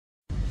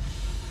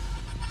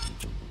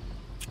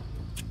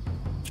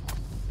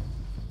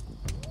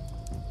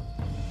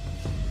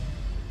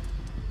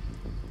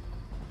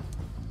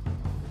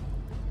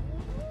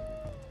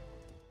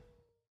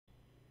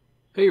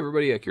Hey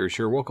everybody, Accurate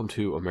here. Welcome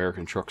to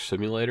American Truck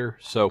Simulator.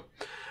 So,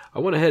 I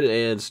went ahead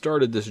and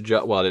started this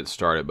job. Well, I didn't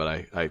start it, but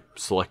I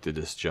selected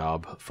this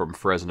job from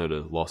Fresno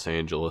to Los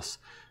Angeles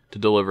to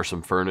deliver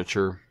some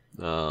furniture.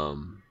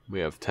 We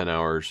have 10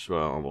 hours,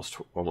 well,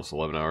 almost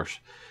 11 hours,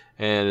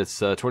 and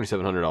it's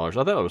 $2,700. I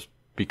thought it would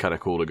be kind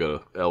of cool to go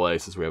to LA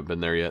since we haven't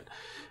been there yet.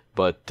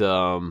 But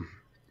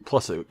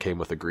plus, it came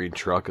with a green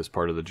truck as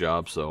part of the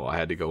job, so I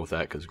had to go with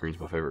that because green's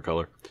my favorite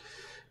color.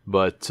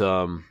 But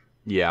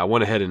yeah, I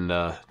went ahead and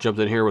jumped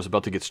in here, was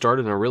about to get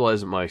started, and I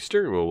realized that my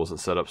steering wheel wasn't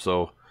set up,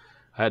 so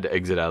I had to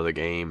exit out of the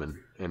game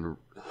and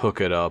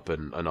hook it up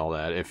and all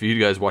that. If you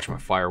guys watch my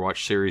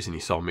Firewatch series and you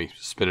saw me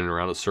spinning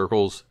around in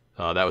circles,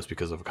 that was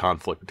because of a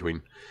conflict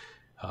between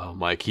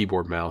my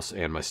keyboard mouse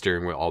and my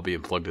steering wheel all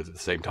being plugged at the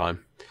same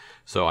time.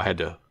 So I had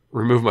to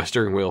remove my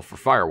steering wheel for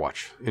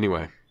Firewatch.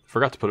 Anyway,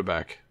 forgot to put it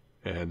back.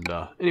 And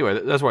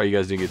anyway, that's why you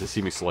guys didn't get to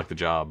see me select the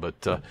job.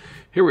 But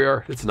here we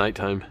are. It's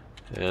nighttime.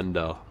 And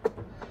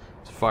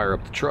fire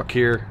up the truck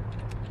here,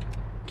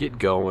 get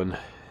going,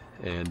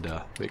 and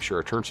make sure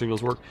our turn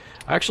signals work.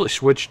 I actually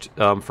switched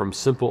from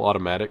simple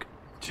automatic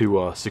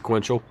to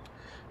sequential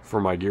for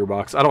my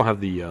gearbox. I don't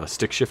have the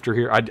stick shifter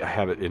here. I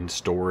have it in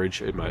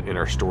storage in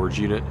our storage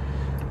unit,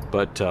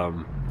 but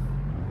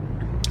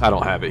I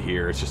don't have it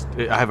here. It's just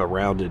I have a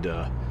rounded.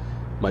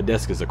 My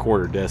desk is a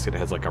corner desk, and it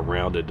has like a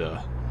rounded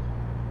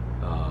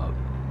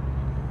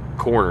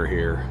corner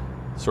here,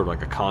 sort of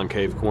like a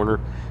concave corner,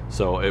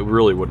 so it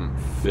really wouldn't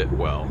fit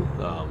well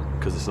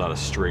because it's not a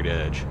straight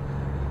edge.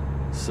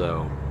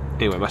 So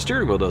anyway, my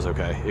steering wheel does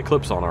okay. It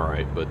clips on all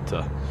right,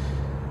 but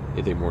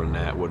anything more than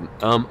that wouldn't.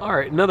 All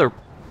right,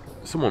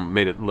 someone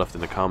left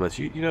in the comments,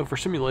 you know, for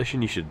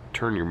simulation you should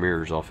turn your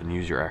mirrors off and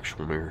use your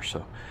actual mirrors.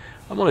 So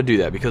I'm going to do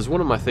that because one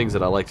of my things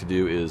that I like to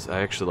do is I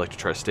actually like to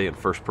try to stay in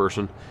first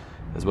person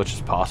as much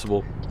as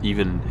possible,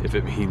 even if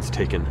it means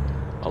taking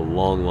a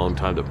long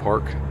time to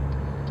park.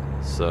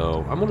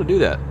 So I'm going to do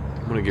that.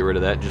 I'm going to get rid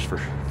of that just for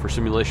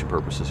simulation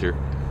purposes here.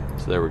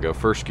 So there we go.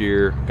 First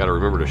gear. Got to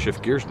remember to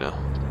shift gears now.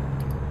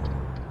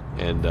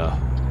 And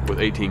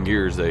with 18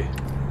 gears, they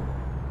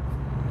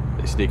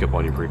sneak up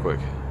on you pretty quick.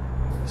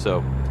 So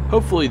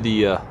hopefully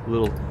the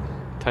little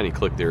tiny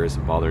click there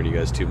isn't bothering you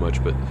guys too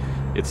much, but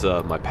it's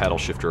my paddle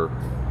shifter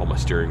on my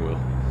steering wheel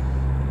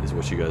is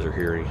what you guys are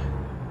hearing.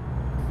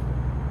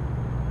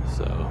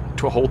 So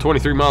a whole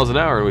 23 miles an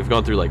hour, and we've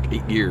gone through like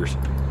 8 gears.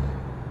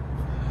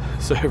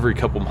 So every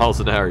couple miles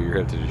an hour you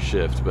have to just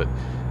shift, but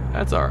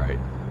that's all right.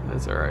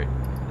 That's all right.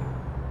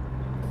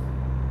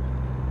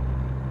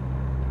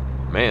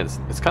 Man,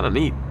 it's kind of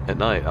neat at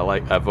night.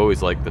 I've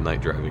always liked the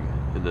night driving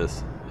in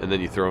this, and then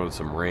you throw in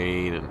some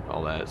rain and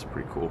all that. It's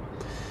pretty cool.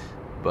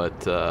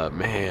 But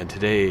man,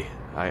 today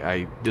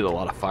I did a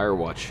lot of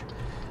Firewatch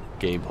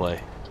gameplay.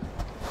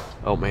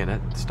 Oh man,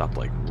 that stopped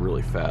like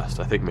really fast.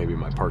 I think maybe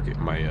my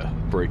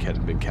brake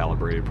hadn't been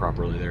calibrated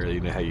properly there.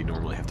 You know how you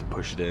normally have to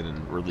push it in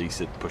and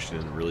release it, push it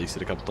in and release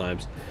it a couple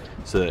times,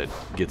 so that it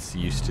gets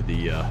used to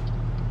the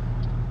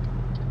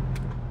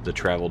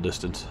travel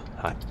distance.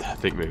 I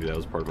think maybe that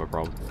was part of my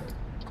problem.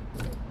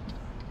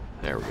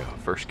 There we go,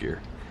 first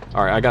gear.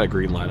 All right, I got a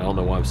green light. I don't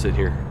know why I'm sitting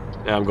here.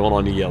 Now I'm going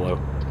on to yellow.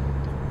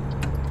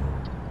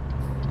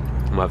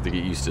 I'm gonna have to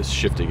get used to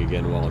shifting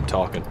again while I'm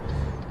talking.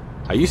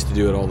 I used to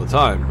do it all the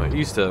time. I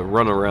used to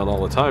run around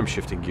all the time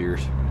shifting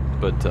gears,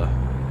 but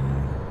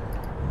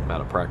I'm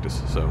out of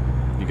practice, so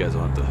you guys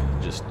will have to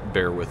just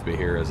bear with me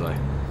here as I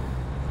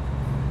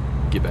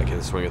get back in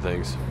the swing of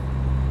things.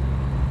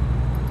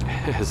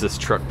 As this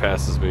truck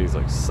passes me, he's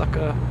like,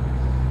 sucker.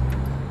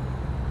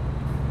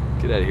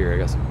 Get out of here, I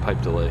got some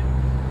pipe delay.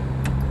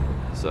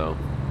 So,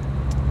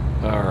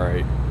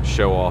 alright,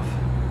 show off.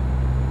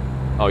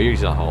 Oh,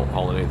 he's not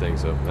hauling anything,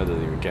 so that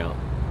doesn't even count.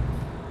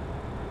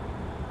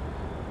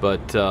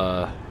 But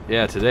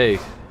yeah, today,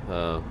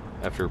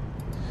 after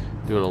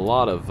doing a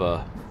lot of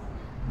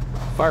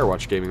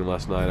Firewatch gaming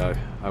last night,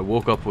 I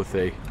woke up with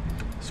a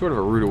sort of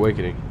a rude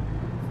awakening.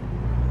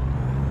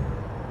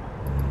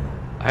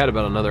 I had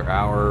about another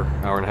hour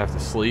and a half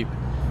to sleep.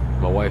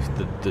 My wife,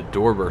 the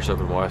door burst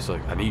open. My wife's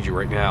like, I need you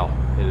right now.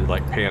 And it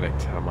like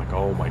panicked. I'm like,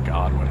 oh my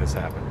God, what has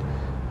happened?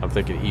 I'm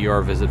thinking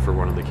ER visit for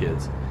one of the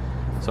kids.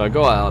 So I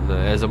go out, and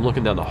as I'm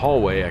looking down the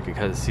hallway, I can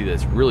kind of see that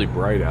it's really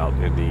bright out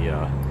in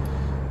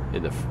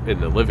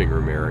the living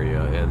room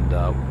area, and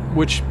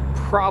which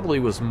probably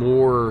was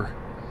more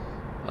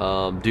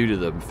due to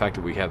the fact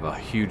that we have a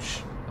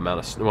huge amount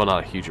of snow. Well,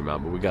 not a huge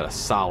amount, but we got a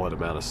solid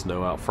amount of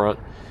snow out front,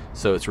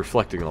 so it's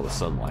reflecting all the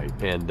sunlight.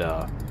 And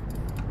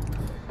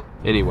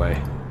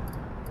anyway,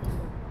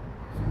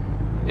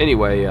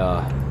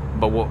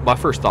 but what my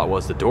first thought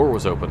was, the door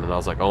was open, and I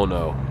was like, oh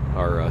no,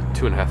 our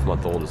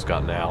 2.5-month-old has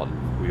gotten out,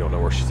 and we don't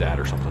know where she's at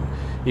or something.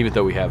 Even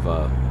though we have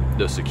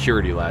those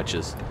security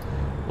latches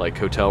like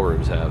hotel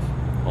rooms have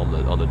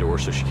on the door,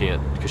 so she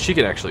can't, because she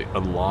can actually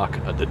unlock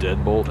the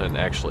deadbolt and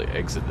actually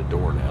exit the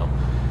door now.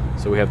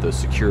 So we have those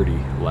security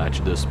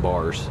those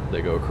bars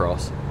that go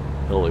across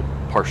and only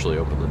partially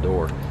open the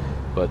door.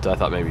 But I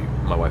thought maybe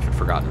my wife had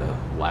forgotten to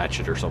latch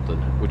it or something,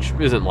 which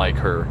isn't like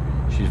her.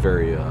 She's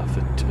very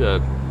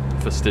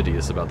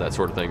fastidious about that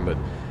sort of thing. But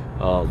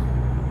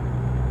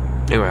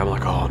anyway, I'm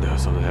like, oh no,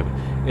 something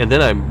happened. And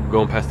then I'm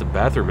going past the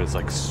bathroom, and it's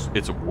like,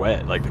 it's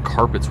wet, like the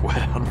carpet's wet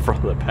out in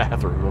front of the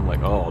bathroom. I'm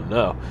like, oh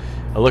no.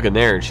 I look in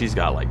there, and she's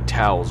got like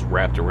towels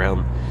wrapped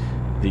around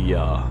the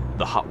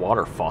hot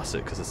water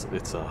faucet, because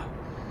it's a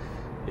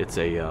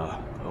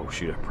oh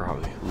shoot, I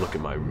probably look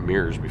at my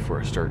mirrors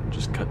before I start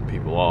just cutting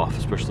people off,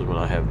 especially when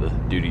I have the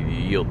duty to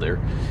yield there.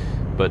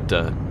 But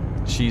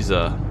she's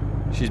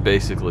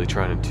basically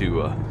trying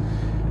to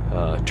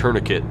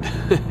tourniquet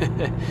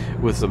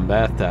with some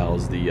bath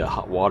towels the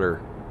hot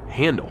water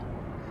handle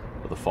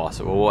of the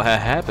faucet. Well, what had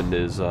happened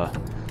is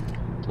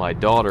my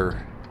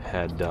daughter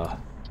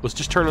was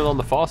just turning on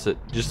the faucet,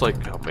 just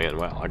like, oh man,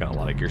 wow, I got a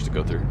lot of gears to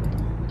go through.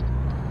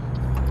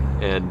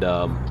 And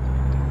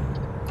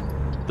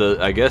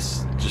I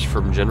guess just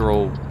from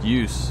general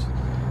use,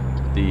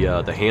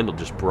 the handle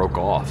just broke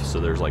off, so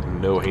there's like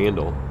no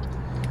handle,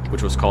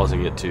 which was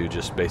causing it to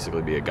just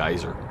basically be a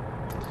geyser.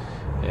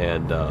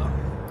 And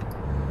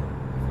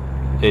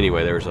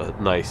anyway, there's a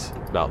nice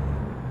about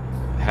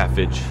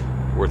half-inch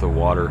worth of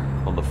water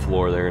on the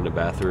floor there in the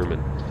bathroom,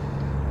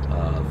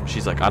 and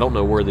she's like, I don't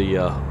know where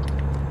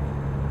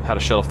how to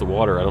shut off the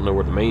water. I don't know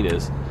where the main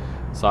is.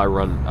 So I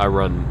run.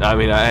 I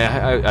mean,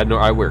 I know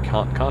I wear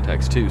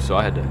contacts too, so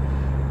I had to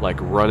like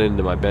run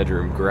into my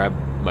bedroom, grab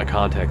my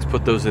contacts,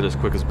 put those in as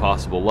quick as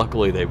possible.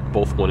 Luckily, they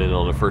both went in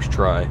on the first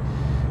try,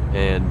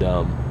 and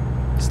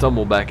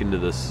stumble back into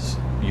this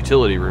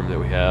utility room that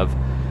we have,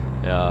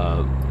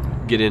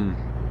 get in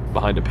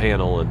behind a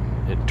panel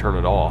and turn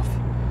it off.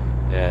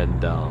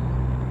 And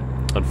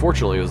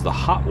unfortunately, it was the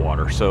hot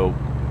water. So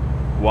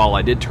while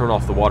I did turn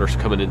off the waters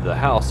coming into the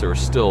house, there was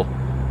still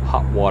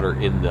hot water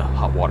in the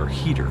hot water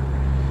heater,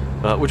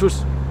 which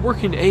was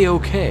working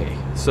a-okay.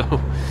 So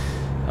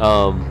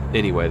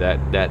anyway,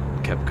 that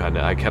kept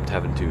I kept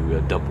having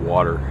to dump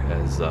water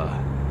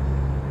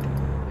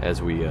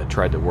as we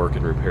tried to work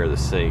and repair the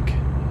sink.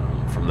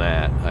 From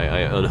that, I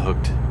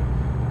unhooked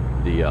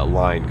the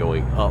line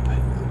going up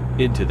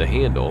into the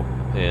handle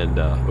and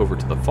over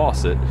to the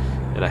faucet,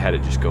 and I had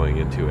it just going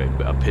into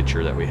a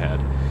pitcher that we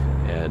had,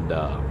 and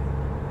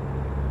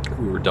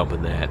we were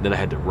dumping that. And then I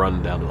had to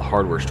run down to the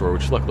hardware store,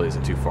 which luckily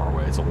isn't too far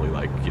away. It's only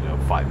like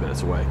 5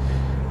 minutes away,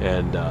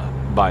 and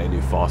buy a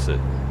new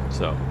faucet.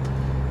 So,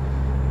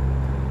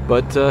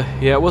 but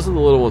yeah, it wasn't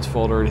the little one's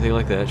fault or anything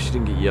like that. She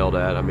didn't get yelled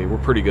at. I mean, we're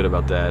pretty good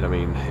about that. I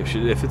mean,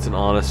 if it's an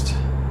honest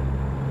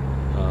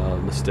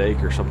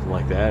mistake or something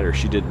like that, or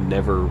she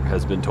never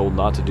has been told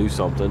not to do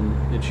something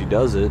and she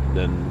does it,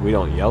 then we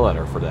don't yell at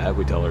her for that.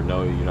 We tell her,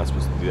 no, you're not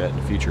supposed to do that in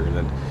the future. And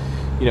then,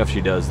 if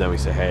she does, then we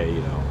say,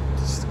 hey,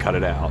 just cut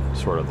it out,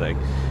 sort of thing.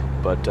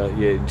 But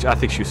yeah, I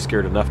think she was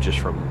scared enough just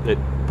from it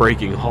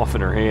breaking off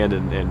in her hand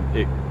and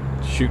it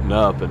shooting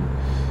up, and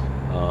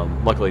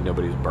luckily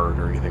nobody was burned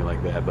or anything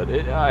like that. But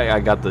I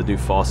got the new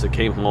faucet,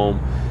 came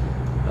home,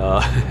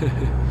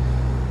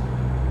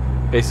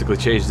 basically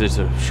changed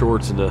into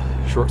shorts and a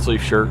short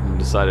sleeve shirt, and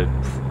decided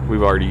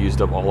we've already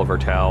used up all of our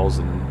towels,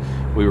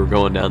 and we were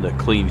going down to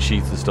clean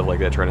sheets and stuff like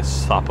that, trying to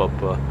sop up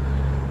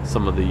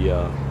some of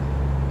the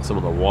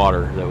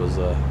water that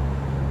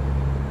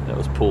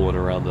was pooling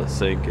around the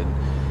sink. And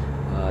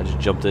I just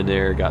jumped in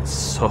there, got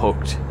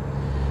soaked,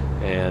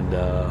 and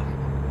I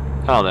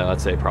don't know, I'd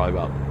say probably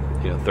about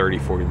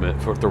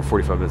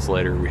 45 minutes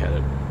later, we had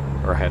it,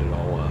 or I had it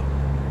all,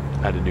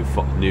 had a new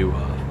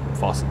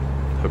faucet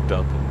hooked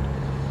up, and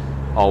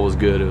all was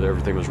good, and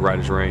everything was right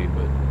as rain.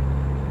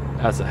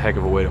 But that's a heck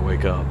of a way to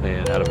wake up,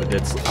 man, out of a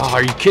dead sleep. Oh,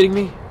 are you kidding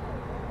me?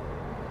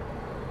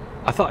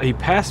 I thought he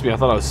passed me. I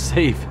thought I was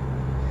safe.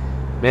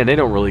 Man, they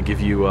don't really give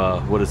you,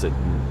 what is it,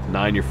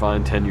 9 you're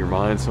fine, 10 you're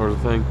mine sort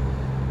of thing.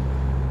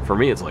 For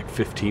me, it's like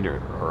 15,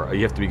 or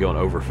you have to be going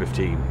over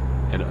 15,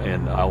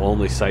 and I'll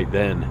only cite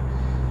then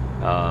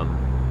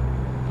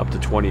up to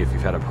 20 if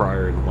you've had a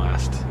prior in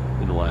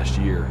the last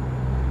year.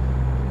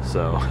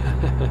 So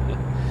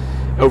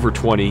over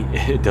 20,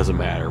 it doesn't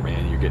matter,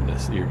 man. You're getting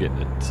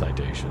a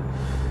citation.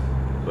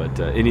 But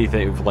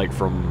anything like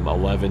from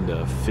 11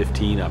 to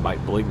 15, I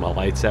might blink my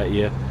lights at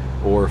you,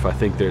 or if I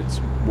think that it's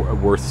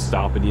worth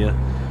stopping you,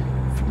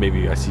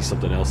 maybe I see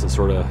something else that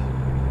sort of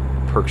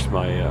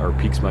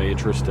piques my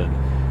interest, and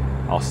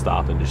I'll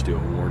stop and just do a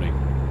warning.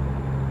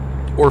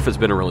 Or if it's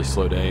been a really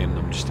slow day and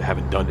I'm just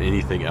haven't done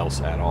anything else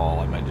at all,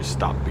 I might just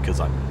stop because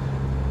I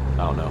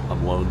don't know,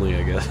 I'm lonely,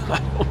 I guess. I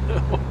don't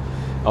know.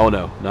 Oh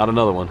no, not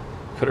another one.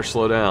 Better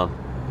slow down.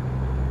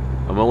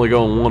 I'm only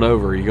going 1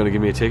 over. Are you going to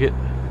give me a ticket?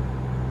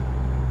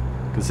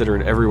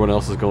 Considering everyone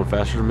else is going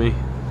faster than me?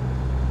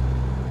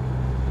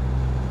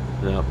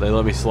 No, they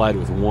let me slide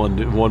with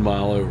 1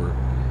 mile over.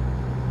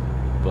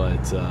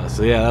 But,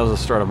 so yeah, that was the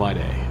start of my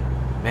day.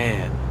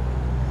 Man.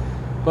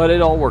 But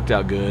it all worked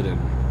out good, and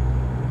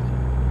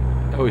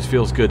it always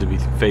feels good to be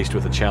faced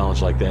with a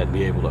challenge like that and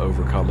be able to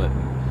overcome it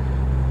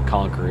and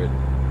conquer it.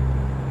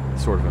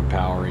 It's sort of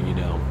empowering,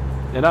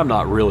 And I'm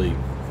not really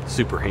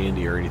super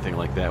handy or anything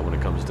like that when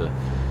it comes to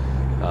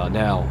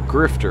now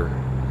Grifter.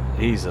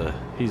 He's a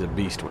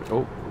beast.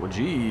 Oh, well,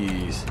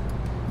 geez,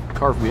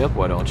 carve me up,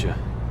 why don't you?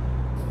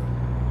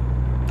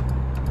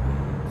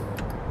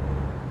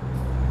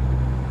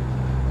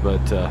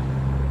 but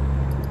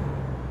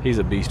he's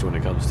a beast when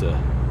it comes to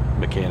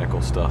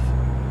mechanical stuff.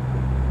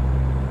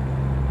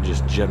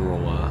 Just general,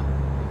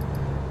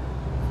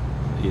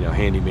 you know,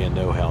 handyman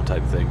know-how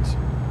type things.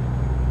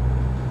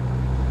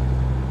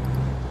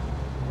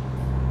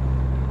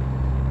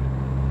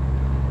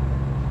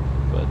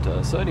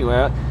 But so anyway,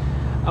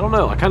 I don't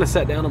know. I kind of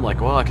sat down. I'm like,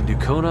 well, I could do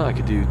Kona, I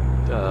could do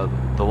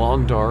the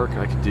Long Dark,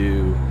 I could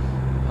do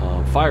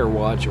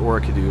Firewatch, or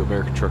I could do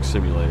American Truck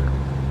Simulator.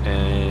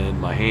 And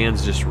my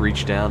hands just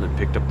reached down and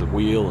picked up the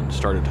wheel and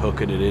started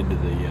hooking it into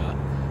the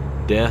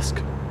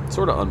desk,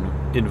 sort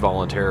of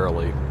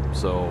involuntarily.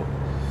 So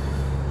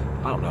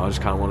I don't know. I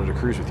just kind of wanted to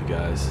cruise with you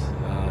guys.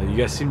 You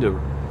guys seem to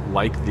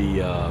like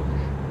the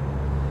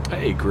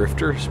hey,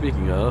 Grifter.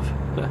 Speaking of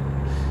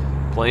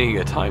playing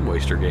a time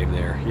waster game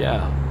there,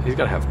 yeah, he's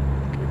got to have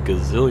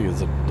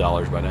gazillions of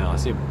dollars by now. I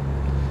see him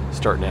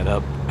starting that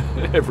up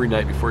every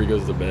night before he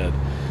goes to bed.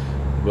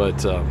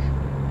 But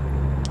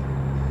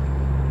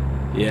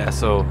yeah,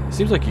 so it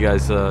seems like you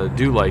guys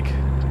do like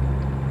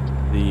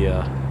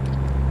the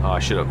oh, I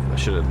should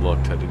have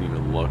looked. I didn't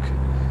even look.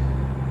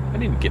 I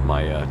need to get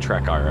my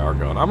track IR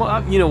going.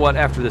 You know what,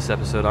 after this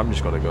episode I'm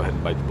just going to go ahead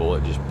and bite the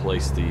bullet, just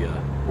place the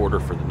order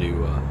for the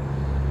new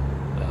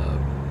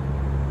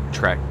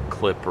track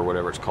clip or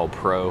whatever it's called,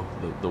 Pro,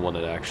 the one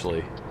that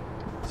actually,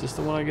 is this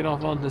the one I get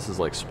off on? This is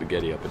like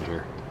spaghetti up in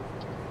here.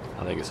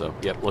 I think so.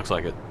 Yep, looks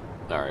like it.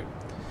 Alright.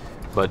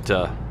 But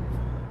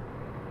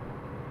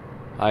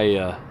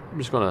I'm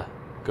just gonna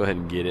go ahead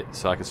and get it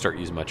so I can start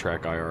using my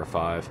track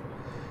IR5.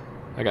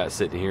 I got it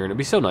sitting here, and it'd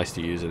be so nice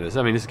to use it.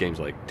 I mean, this game's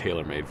like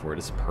tailor-made for it.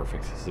 It's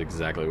perfect. This is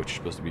exactly what you're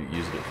supposed to be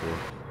using it for.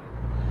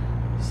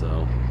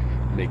 So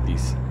make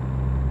these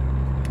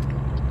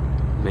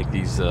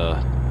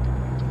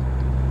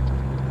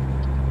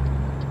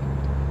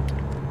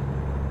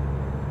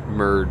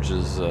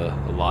merges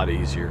a lot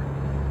easier.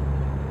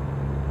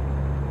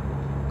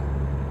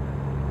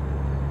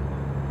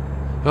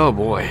 Oh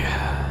boy,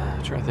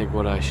 I'm trying to think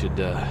what I should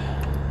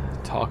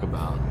talk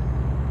about.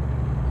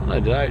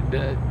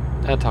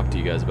 I talked to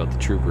you guys about the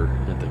trooper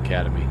at the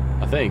academy,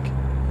 I think.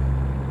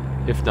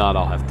 If not,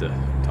 I'll have to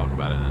talk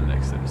about it in the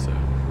next episode.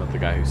 About the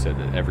guy who said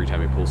that every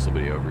time he pulls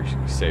somebody over, he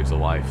saves a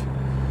life.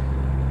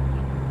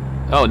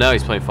 Oh, now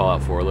he's playing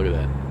Fallout 4. Look at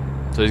that.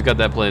 So he's got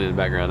that playing in the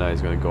background. Now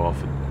he's going to go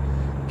off and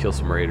kill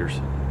some raiders.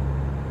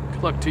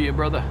 Good luck to you,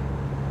 brother.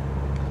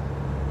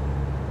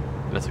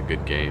 That's a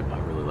good game. I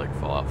really like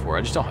Fallout 4.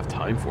 I just don't have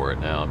time for it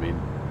now. I mean,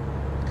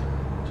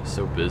 just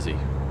so busy.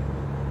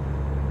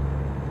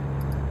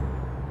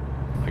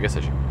 I guess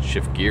I should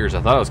shift gears.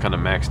 I thought I was kind of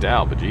maxed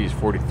out, but geez,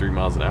 43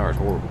 miles an hour is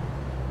horrible.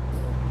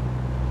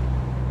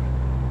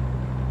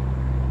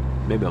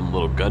 Maybe I'm a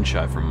little gun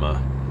shy from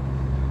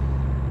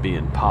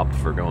being popped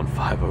for going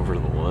 5 over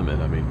the limit.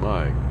 I mean,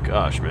 my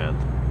gosh, man.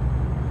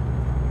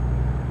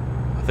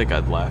 I think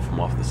I'd laugh him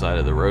off the side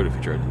of the road if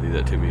he tried to do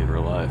that to me in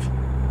real life.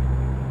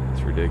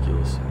 It's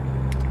ridiculous.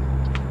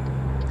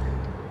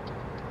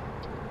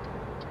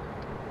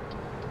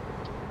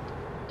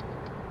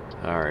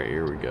 Alright,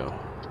 here we go.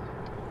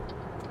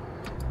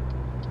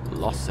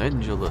 Los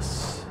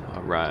Angeles.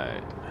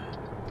 Alright.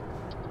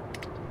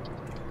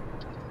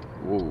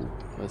 Whoa,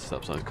 that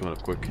stop sign's coming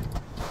up quick.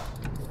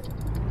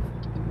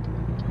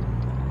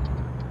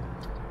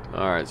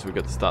 Alright, so we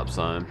got the stop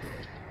sign.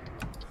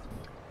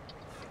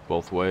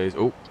 Both ways.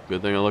 Oh,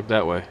 good thing I looked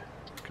that way.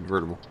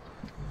 Convertible.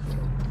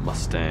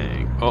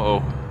 Mustang.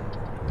 Uh-oh.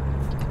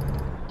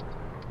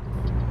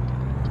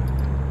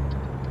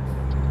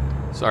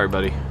 Sorry,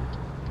 buddy.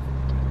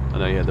 I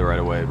know you had the right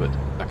of way, but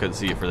I couldn't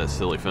see you for that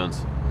silly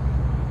fence.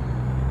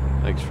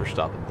 Thanks for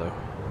stopping, though.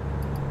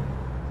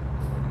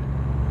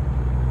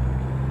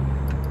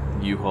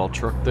 U-Haul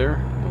truck there.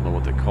 I don't know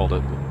what they called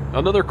it.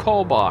 Another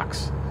call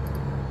box.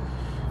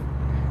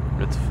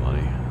 It's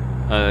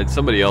funny.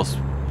 Somebody else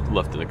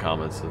left in the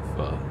comments of,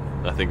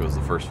 I think it was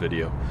the first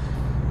video.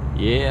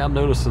 Yeah, I'm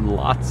noticing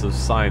lots of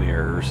sign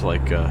errors,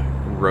 like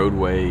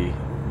roadway,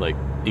 like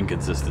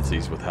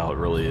inconsistencies with how it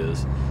really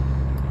is.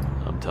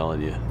 I'm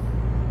telling you.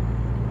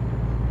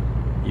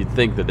 You'd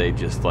think that they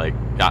just like,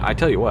 I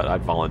tell you what,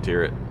 I'd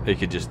volunteer it. They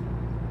could just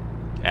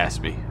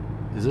ask me,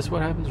 is this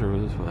what happens or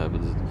is this what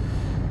happens?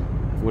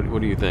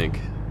 What do you think?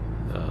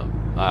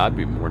 I'd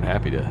be more than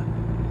happy to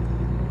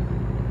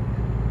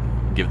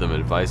give them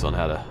advice on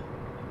how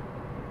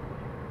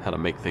to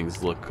make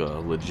things look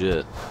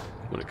legit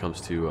when it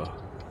comes to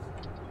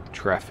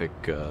traffic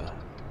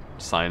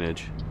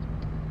signage.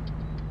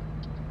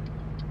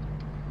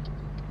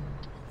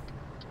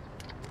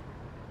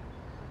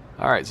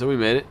 Alright, so we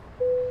made it.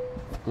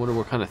 Wonder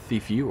what kind of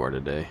thief you are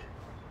today.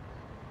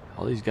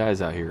 All these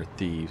guys out here are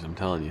thieves, I'm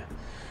telling you.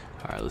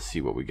 Alright, let's see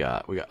what we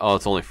got. Oh,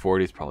 it's only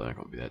 40. It's probably not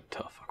going to be that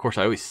tough. Of course,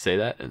 I always say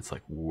that, and it's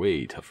like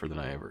way tougher than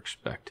I ever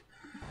expect.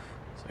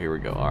 So here we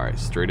go. Alright,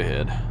 straight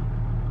ahead.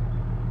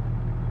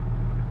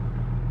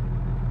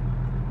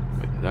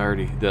 Wait, did I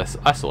already...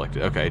 I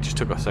selected. Okay, it just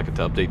took a second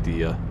to update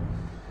the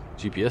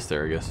GPS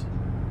there, I guess.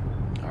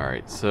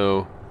 Alright,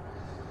 so...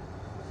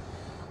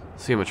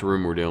 let's see how much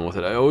room we're dealing with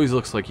it. It always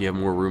looks like you have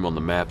more room on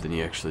the map than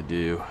you actually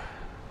do.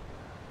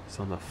 It's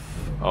on the...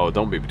 oh,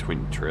 don't be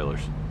between the trailers.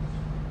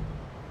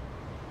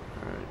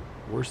 Alright,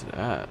 where's it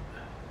at?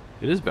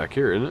 It is back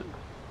here, isn't it?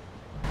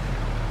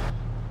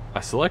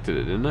 I selected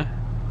it, didn't I?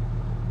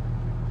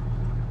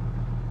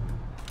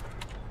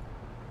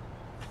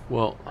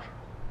 Well,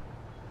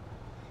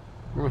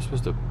 where am I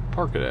supposed to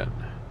park it at?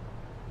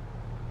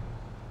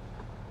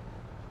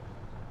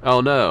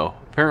 Oh no,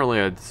 apparently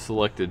I didn't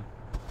select it.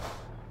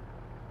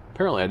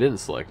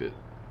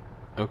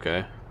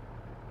 Okay.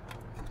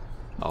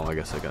 Oh, I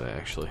guess I gotta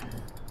actually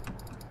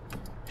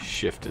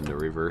shift into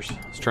reverse.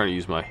 I was trying to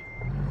use my...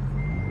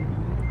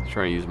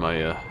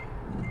 you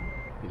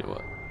know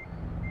what?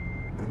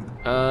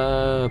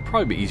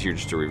 Probably be easier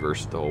just to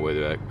reverse it the whole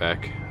way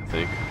back, I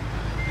think.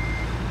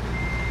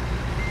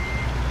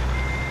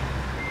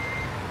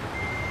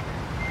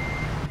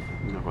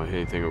 I'm not gonna hit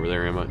anything over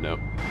there, am I? Nope.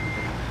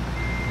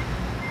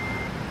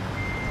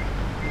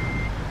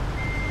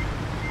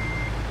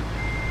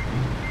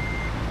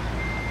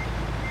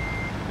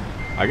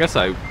 I guess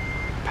I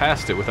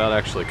passed it without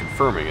actually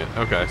confirming it.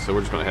 Okay, so we're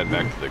just gonna head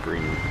back to the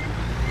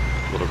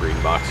little green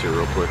box here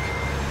real quick.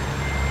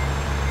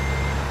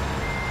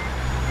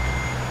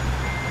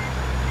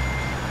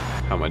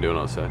 How am I doing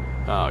outside?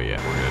 Oh yeah,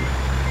 we're good.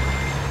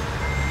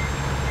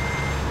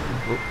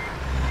 Oop.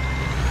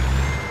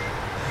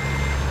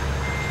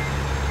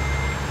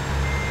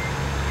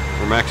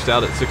 We're maxed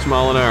out at 6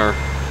 miles an hour.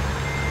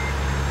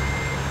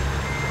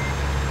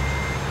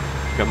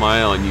 Got my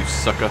eye on you,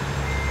 sucker.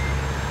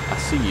 I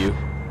see you.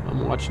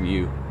 I'm watching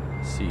you.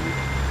 I see you.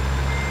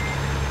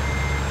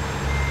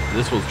 And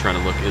this one's trying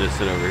to look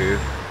innocent over here.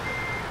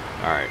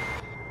 Alright.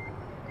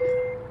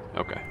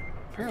 Okay.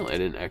 Apparently I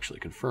didn't actually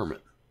confirm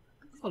it.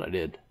 I thought I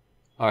did.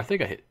 Oh, I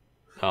think I hit...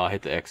 oh, I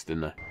hit the X,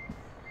 didn't I?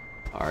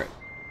 Alright.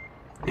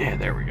 Yeah,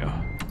 there we go.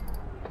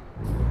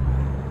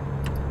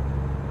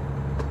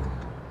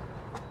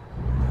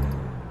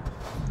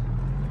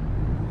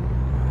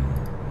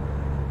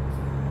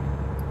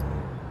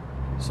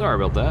 Sorry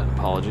about that.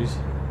 Apologies.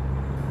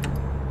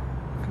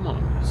 Come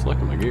on,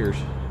 selecting my gears.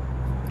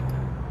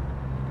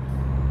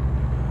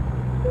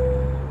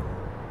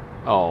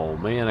 Oh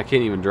man, I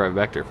can't even drive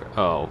back there.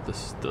 Oh,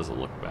 this doesn't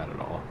look bad at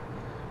all.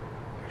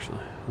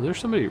 Actually, there's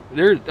somebody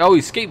there. Oh,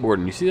 he's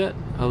skateboarding. You see that?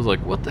 I was like,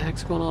 what the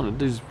heck's going on? The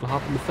dude's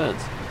hopping the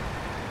fence.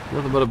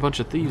 Nothing but a bunch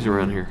of thieves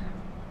around here.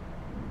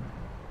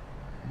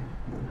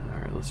 All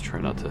right, let's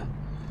try not to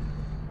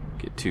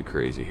get too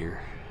crazy here.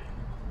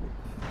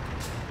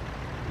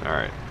 All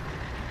right.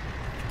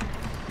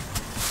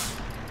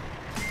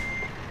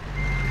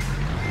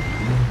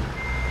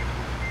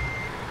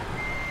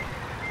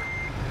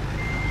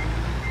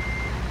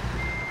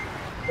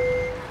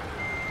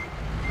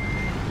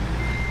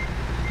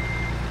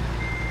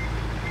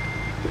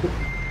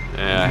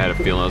 Yeah, I had a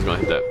feeling I was going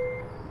to hit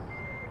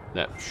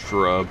that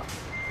shrub.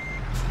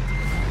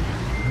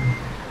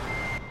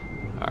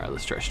 Alright,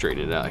 let's try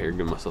straightening it out here,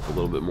 give myself a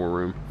little bit more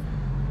room.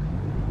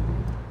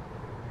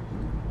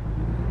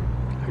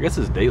 I guess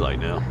it's daylight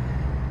now.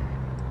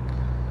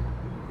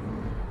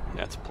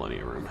 That's plenty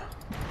of room.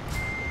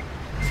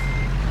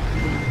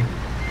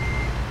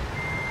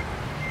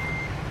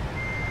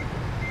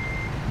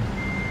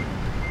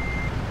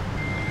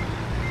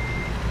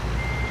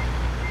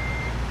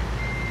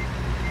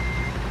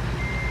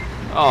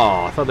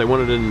 Oh, I thought they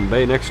wanted it in the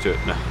bay next to it.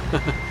 No.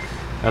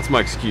 That's my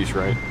excuse,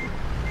 right?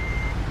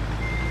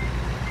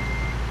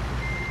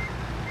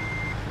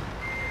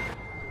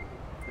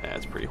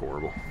 That's pretty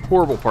horrible.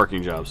 Horrible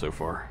parking job so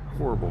far.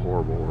 Horrible,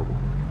 horrible, horrible.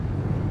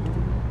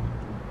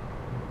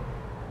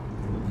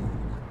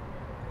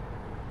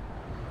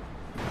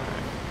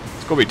 Alright.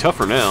 It's going to be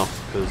tougher now,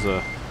 because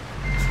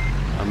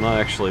I'm not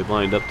actually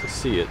lined up to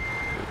see it.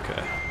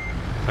 Okay.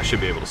 I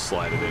should be able to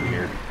slide it in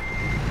here.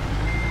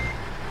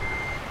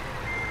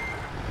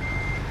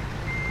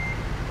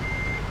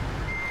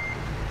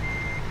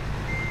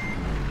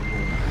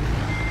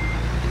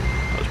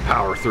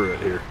 Power through it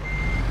here.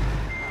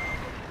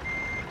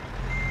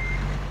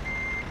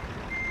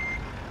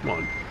 Come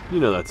on, you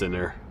know that's in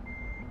there.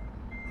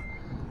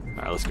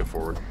 Alright, let's go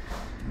forward.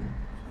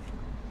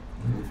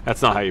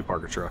 That's not how you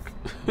park a truck.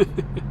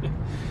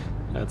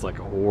 That's like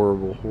a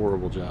horrible,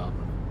 horrible job.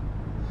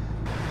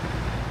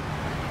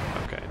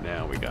 Okay,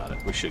 now we got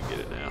it. We should get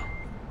it now.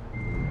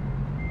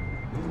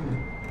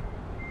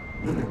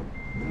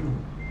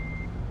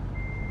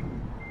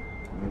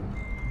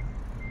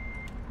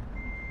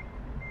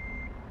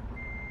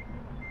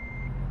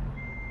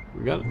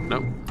 We got it?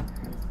 Nope.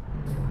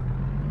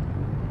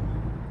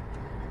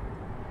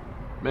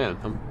 Man,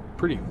 I'm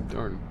pretty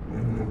darn...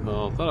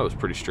 well, I thought I was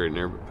pretty straight in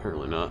there, but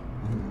apparently not.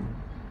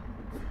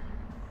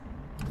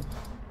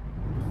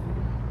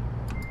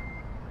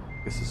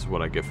 Guess this is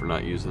what I get for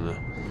not using the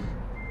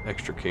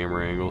extra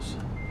camera angles.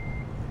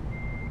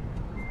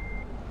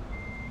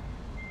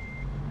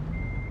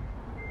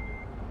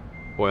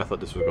 Boy, I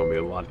thought this was going to be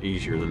a lot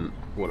easier than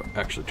what it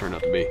actually turned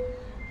out to be.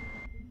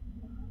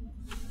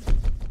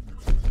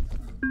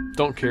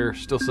 Don't care.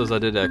 Still says I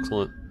did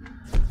excellent.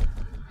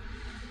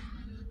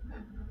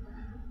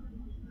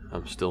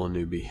 I'm still a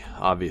newbie.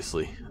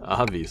 Obviously.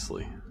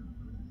 Obviously.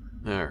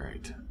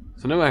 Alright.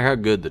 So no matter how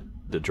good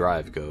the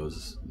drive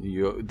goes,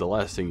 the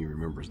last thing you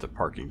remember is the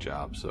parking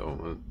job.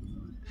 So it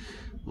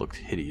looked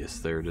hideous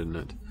there, didn't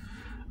it?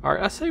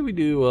 Alright, let's say we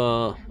do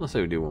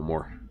one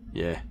more.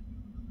 Yeah.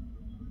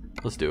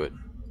 Let's do it.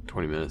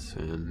 20 minutes,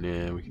 and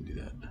yeah, we can do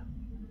that.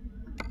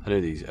 I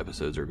know these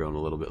episodes are going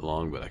a little bit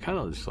long, but I kind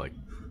of just like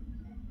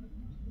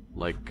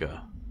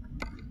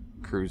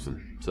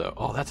cruising. So,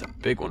 oh, that's a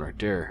big one right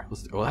there.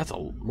 Where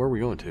are we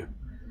going to?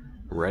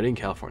 Redding,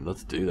 California.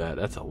 Let's do that.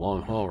 That's a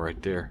long haul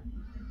right there.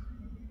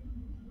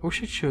 I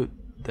wish it showed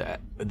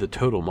the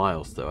total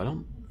miles, though. I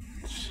don't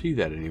see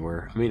that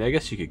anywhere. I mean, I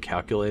guess you could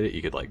calculate it.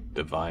 You could like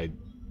divide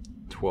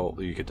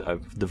 12. You could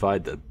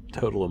divide the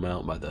total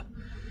amount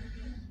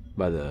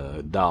by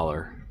the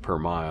dollar per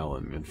mile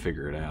and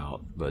figure it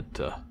out. But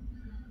I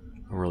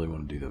don't really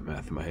want to do the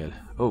math in my head.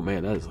 Oh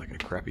man, that is like a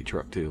crappy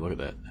truck too. Look at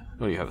that. I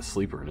don't even have a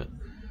sleeper in it.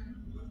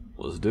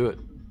 Let's do it.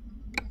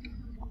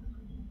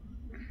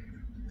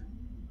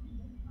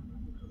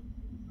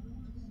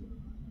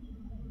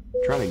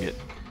 Trying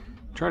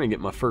to get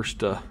my first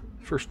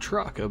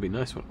truck. That'll be a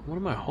nice one. What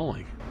am I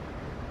hauling?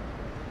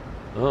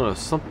 I don't know,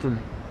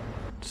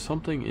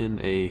 something in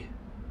a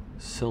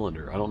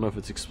cylinder. I don't know if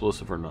it's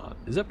explosive or not.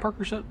 Is that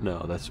Parker Center?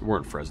 No, we're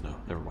in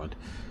Fresno. Never mind.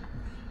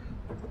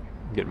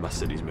 I'm getting my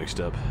cities mixed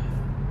up.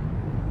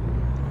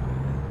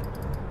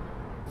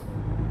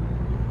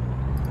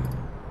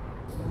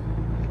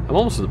 I'm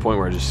almost to the point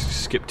where I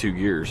just skip 2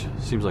 gears.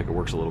 Seems like it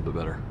works a little bit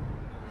better.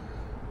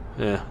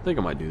 Yeah, I think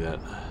I might do that.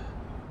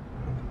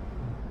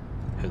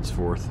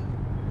 Henceforth.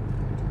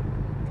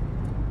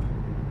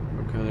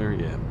 Okay, there.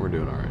 Yeah, we're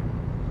doing all right.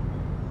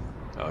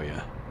 Oh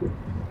yeah.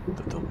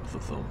 The thump, the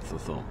thump, the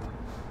thump.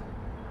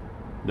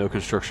 No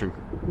construction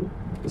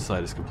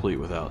site is complete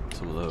without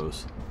some of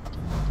those.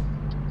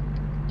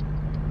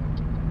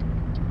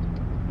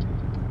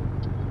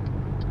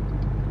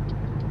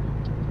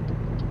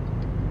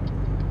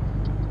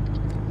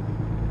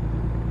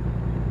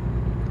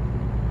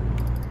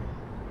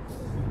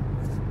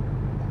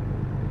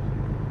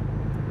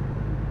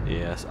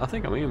 Yes, I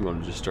think I am going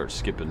to just start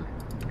skipping,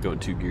 going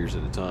 2 gears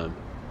at a time.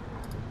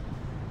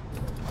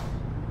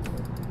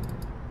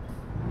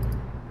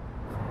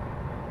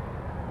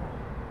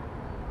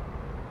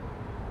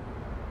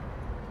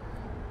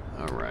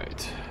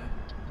 Alright.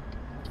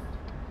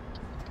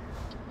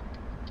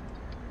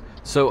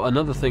 So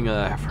another thing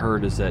that I've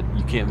heard is that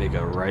you can't make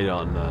a right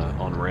on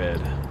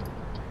red.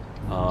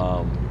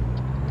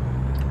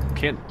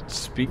 Can't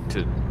speak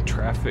to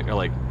traffic or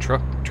like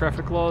truck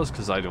traffic laws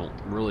because I don't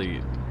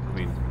really. I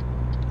mean,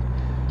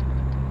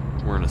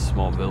 we're in a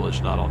small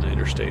village, not on the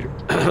interstate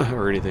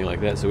or anything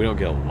like that, so we don't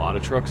get a lot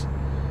of trucks,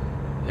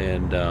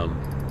 and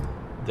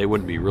they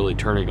wouldn't be really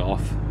turning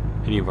off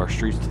any of our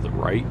streets to the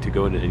right to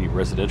go into any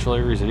residential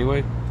areas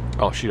anyway.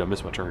 Oh shoot, I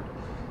missed my turn.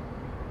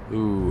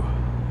 Ooh,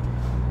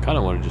 kind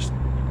of want to just,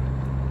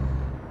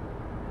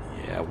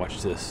 yeah,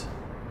 watch this.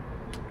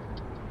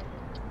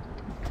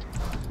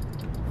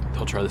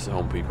 Don't try this at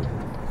home, people.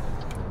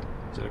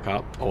 Is it a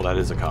cop? Oh, that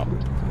is a cop.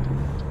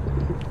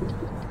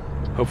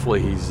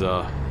 Hopefully he's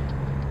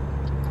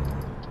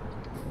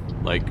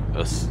like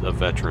a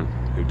veteran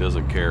who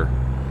doesn't care.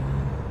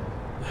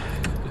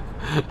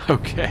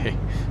 Okay,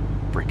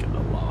 breaking the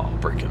law,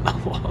 breaking the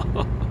law.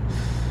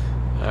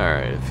 All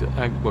right,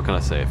 what can I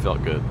say? It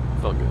felt good.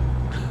 Felt good.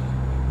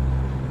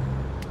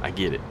 I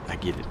get it. I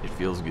get it. It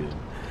feels good.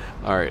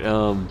 All right.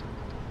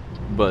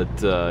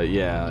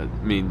 Yeah.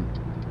 I mean,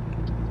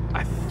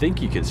 I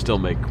think you can still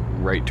make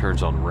right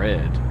turns on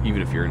red,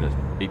 even if you're in an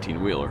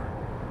 18-wheeler,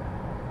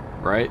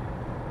 right?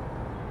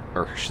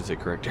 Or I should say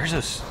correct. There's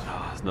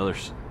another.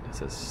 It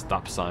says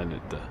stop sign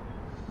at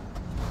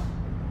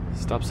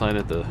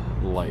the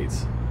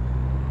lights.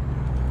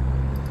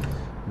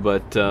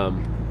 But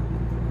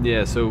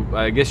yeah, so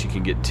I guess you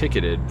can get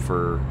ticketed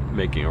for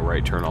making a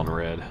right turn on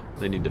red.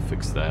 They need to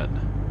fix that.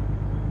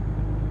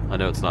 I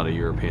know it's not a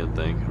European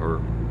thing,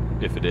 or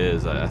if it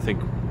is, I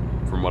think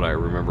from what I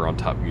remember on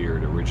Top Gear,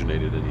 it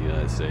originated in the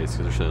United States,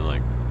 because there's something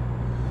like,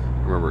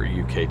 I remember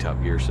UK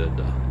Top Gear said,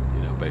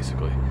 you know,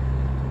 basically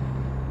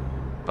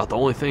about the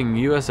only thing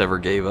US ever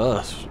gave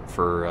us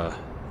for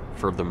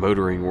the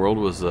motoring world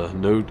was a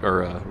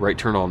right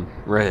turn on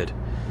red.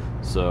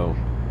 So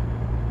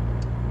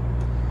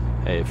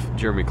hey, if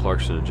Jeremy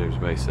Clarkson and James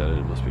May said it,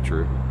 it must be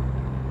true.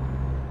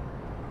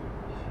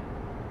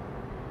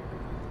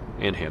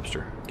 And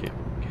Hamster, can't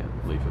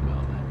leave him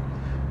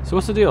out. So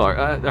what's the deal?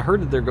 I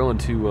heard that they're going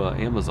to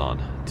Amazon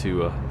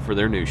for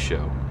their new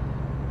show.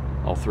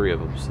 All 3 of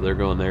them. So they're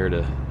going there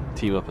to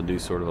team up and do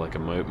sort of like a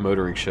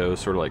motoring show,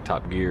 sort of like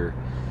Top Gear,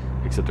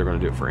 except they're going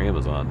to do it for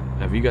Amazon.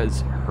 Have you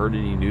guys heard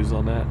any news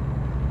on that?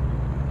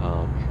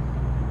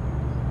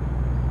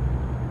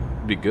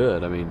 It'd be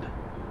good. I mean,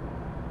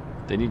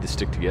 they need to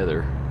stick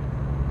together.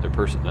 Their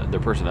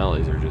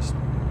personalities are just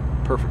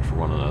perfect for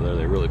one another.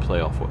 They really play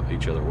off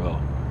each other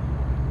well.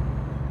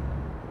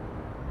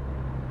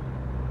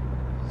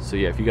 So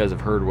yeah, if you guys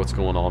have heard what's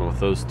going on with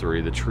those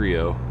 3, the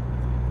trio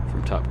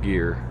from Top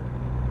Gear,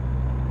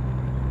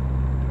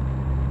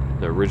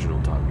 the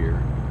original Top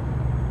Gear,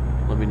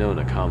 Let me know in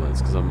the comments,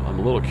 because I'm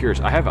a little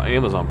curious. I have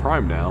Amazon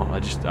Prime now.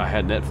 I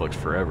had Netflix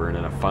forever, and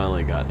then I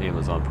finally got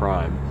Amazon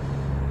Prime,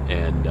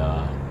 and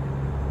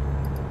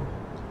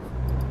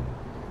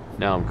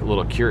now I'm a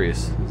little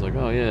curious. It's like,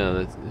 oh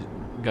yeah,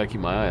 gotta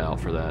keep my eye out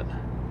for that.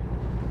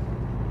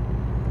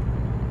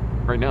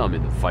 Right now I'm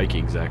in the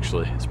Vikings,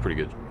 actually. It's a pretty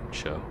good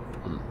show.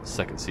 On the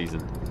second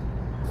season.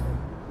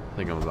 I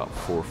think I'm about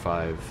 4 or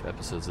 5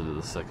 episodes into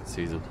the second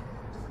season.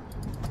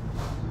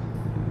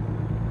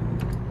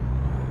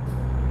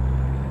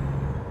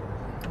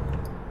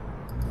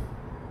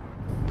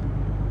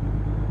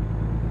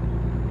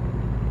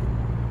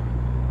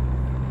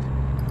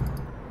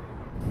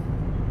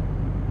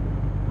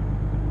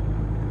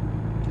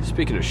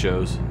 Speaking of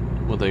shows,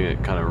 one thing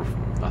that kind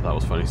of I thought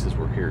was funny, since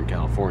we're here in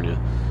California,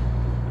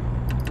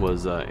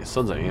 was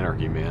Sons of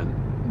Anarchy,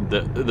 man.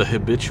 The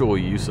habitual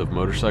use of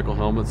motorcycle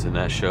helmets in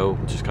that show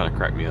just kind of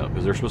cracked me up,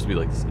 because they're supposed to be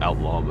like this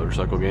outlaw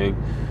motorcycle gang.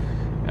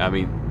 I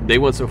mean, they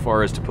went so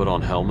far as to put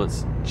on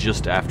helmets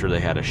just after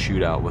they had a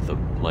shootout with I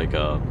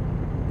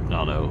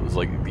don't know, it was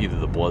like either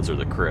the Bloods or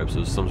the Crips. It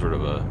was some sort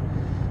of a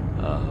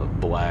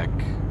black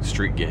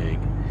street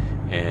gang,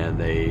 and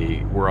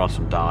they were on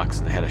some docks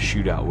and they had a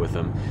shootout with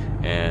them,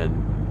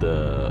 and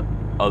the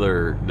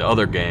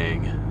other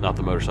gang, not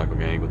the motorcycle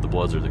gang, but the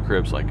Bloods or the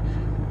Crips, like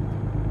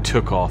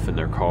took off in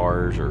their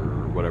cars or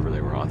whatever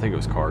they were on. I think it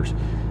was cars,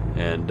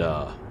 and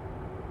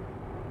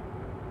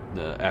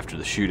after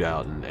the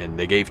shootout, and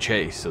they gave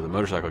chase. So the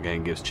motorcycle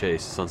gang gives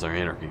chase, Sons of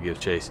Anarchy gives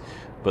chase,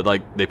 but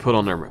like they put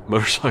on their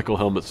motorcycle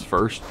helmets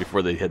first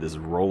before they had this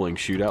rolling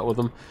shootout with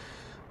them,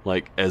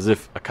 like as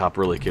if a cop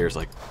really cares.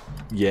 Like,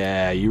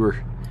 yeah,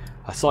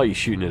 I saw you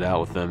shooting it out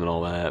with them and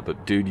all that,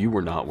 but dude, you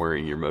were not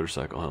wearing your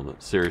motorcycle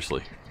helmet.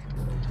 Seriously,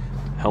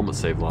 helmets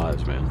save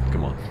lives, man.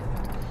 Come on.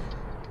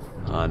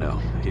 I know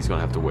he's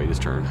gonna have to wait his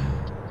turn.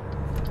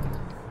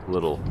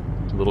 Little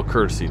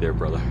courtesy there,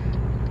 brother.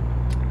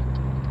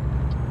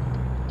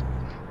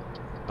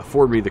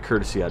 Afford me the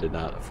courtesy I did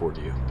not afford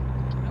you.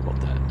 How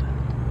about that?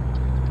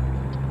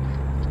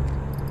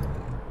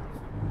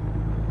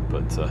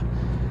 But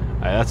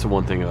that's the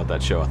one thing about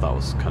that show I thought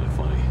was kind of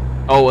funny.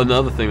 Oh,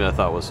 another thing that I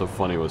thought was so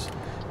funny was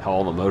how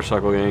all the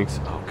motorcycle gangs.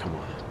 Oh, come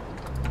on.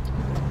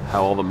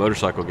 How all the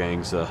motorcycle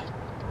gangs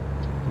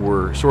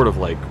were sort of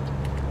like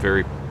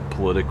very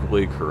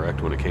politically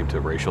correct when it came to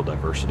racial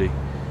diversity.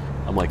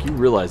 I'm like, you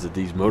realize that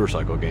these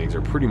motorcycle gangs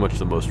are pretty much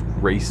the most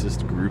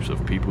racist groups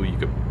of people you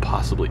could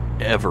possibly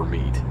ever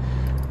meet,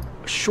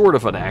 short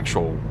of an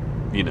actual,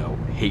 you know,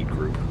 hate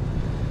group,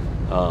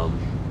 a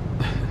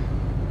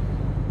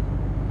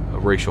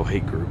racial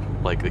hate group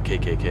like the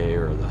KKK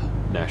or the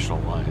National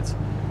Alliance.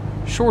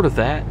 Short of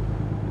that,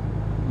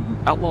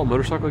 outlaw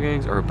motorcycle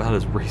gangs are about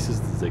as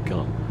racist as they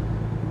come.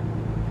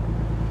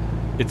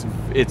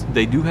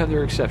 They do have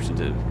their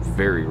exceptions. It's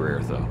very rare,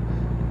 though.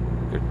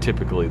 They're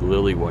typically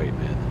lily white,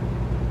 man.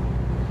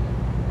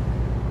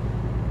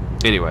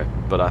 Anyway,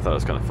 but I thought it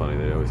was kind of funny.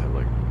 They always have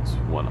like this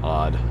one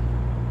odd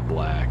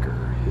black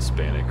or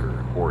Hispanic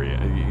or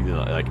Orient, you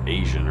know, like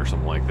Asian or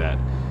something like that.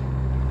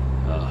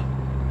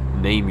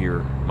 Name your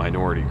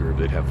minority group.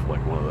 They'd have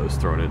like one of those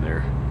thrown in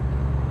there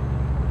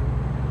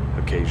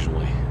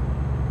occasionally.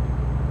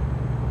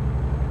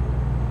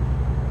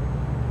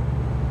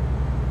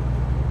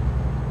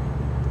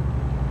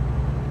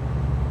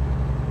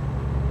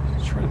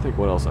 Trying to think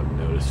what else I've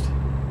noticed.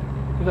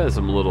 I've had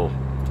some little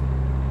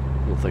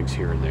things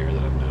here and there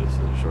that I've noticed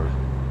that are sort of.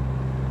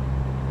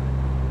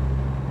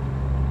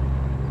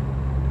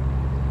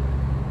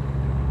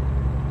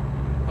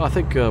 Oh, I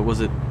think was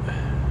it?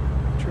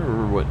 I'm trying to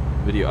remember what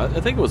video. I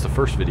think it was the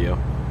first video.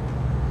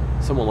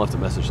 Someone left a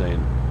message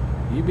saying,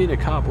 "You being a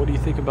cop, what do you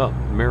think about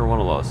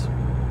marijuana laws?"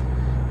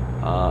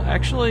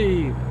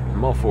 Actually,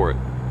 I'm all for it.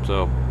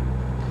 So,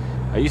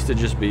 I used to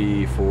just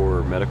be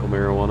for medical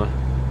marijuana.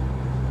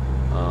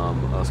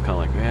 I was kind of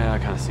like, yeah, I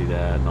kind of see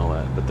that and all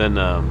that. But then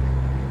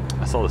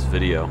I saw this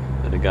video,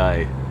 and a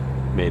guy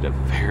made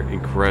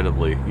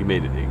incredibly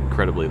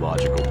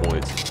logical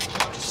points.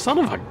 Son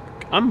of a,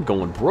 I'm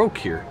going broke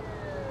here.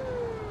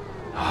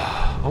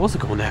 I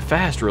wasn't going that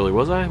fast, really,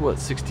 was I? What,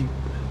 60?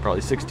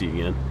 Probably 60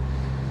 again.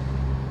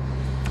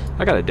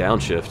 I got a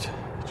downshift,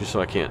 just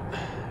so I can't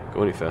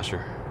go any faster.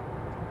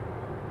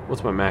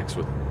 What's my max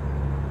with?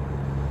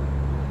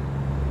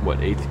 What,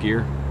 8th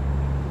gear?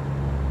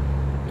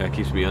 Yeah, it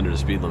keeps me under the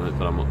speed limit,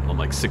 but I'm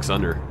like 6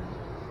 under.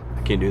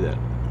 I can't do that.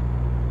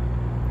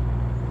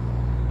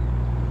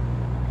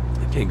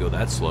 I can't go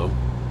that slow.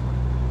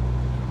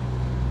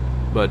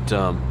 But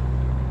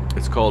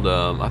it's called,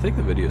 I think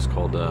the video is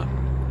called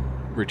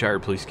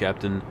Retired Police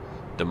Captain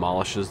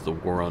Demolishes the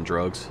War on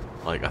Drugs.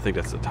 Like, I think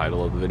that's the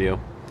title of the video.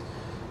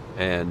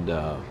 And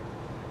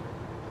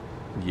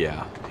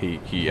yeah,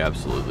 he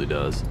absolutely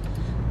does.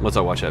 Once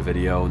I watched that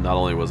video, not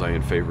only was I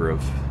in favor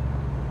of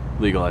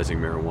legalizing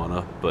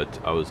marijuana, but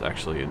I was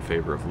actually in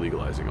favor of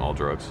legalizing all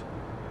drugs.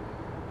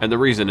 And the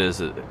reason is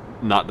that,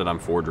 not that I'm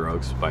for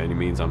drugs by any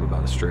means. I'm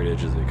about as straight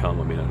edge as they come.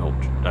 I mean,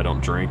 I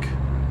don't drink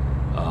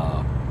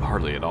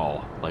hardly at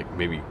all. Like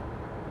maybe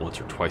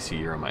once or twice a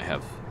year I might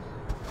have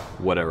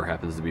whatever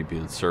happens to be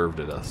being served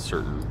at a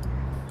certain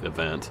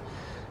event.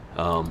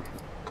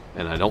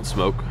 And I don't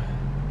smoke,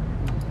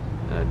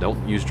 and I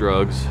don't use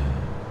drugs,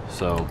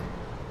 so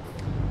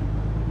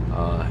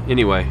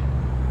anyway,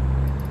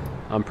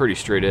 I'm pretty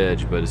straight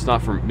edge, but it's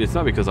not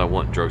because I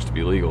want drugs to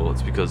be legal.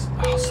 It's because,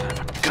 oh, son of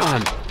a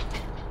gun!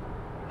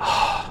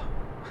 Oh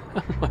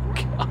my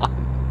god!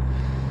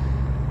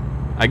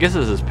 I guess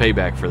this is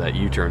payback for that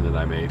U-turn that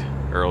I made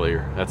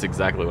earlier. That's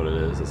exactly what it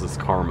is. This is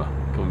karma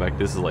coming back.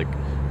 This is like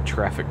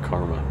traffic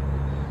karma.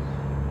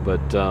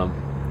 But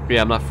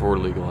yeah, I'm not for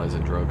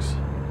legalizing drugs.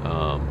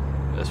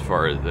 As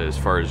far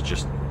as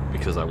just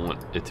because I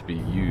want it to be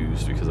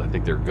used, because I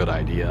think they're a good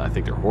idea. I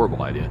think they're a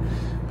horrible idea.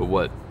 But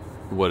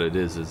what it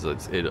is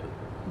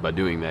by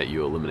doing that,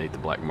 you eliminate the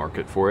black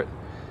market for it.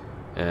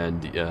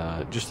 And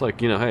just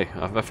like, you know, hey,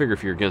 I figure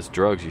if you're against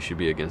drugs, you should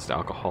be against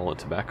alcohol and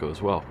tobacco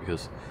as well,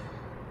 because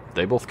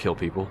they both kill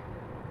people,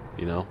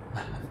 you know.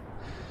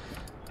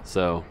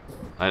 So,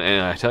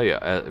 and I tell you,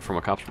 from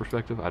a cop's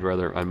perspective, I'd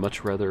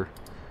much rather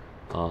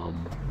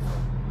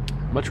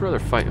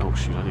fight. Oh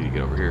shoot, I need to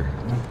get over here.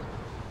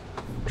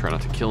 Try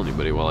not to kill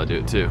anybody while I do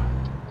it too.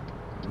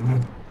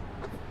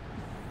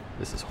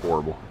 This is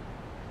horrible.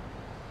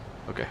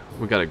 Okay,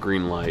 we got a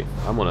green light.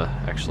 I'm gonna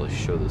actually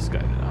show this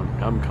guy that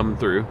I'm coming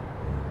through.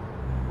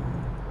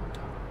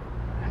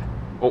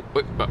 Oh,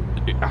 wait,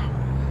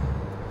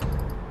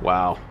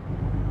 wow.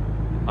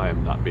 I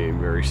am not being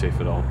very safe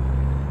at all.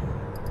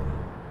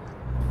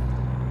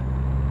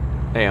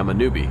 Hey, I'm a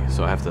newbie,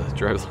 so I have to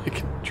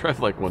drive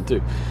like one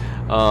too.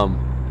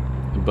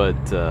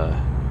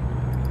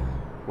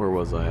 Where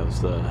was I?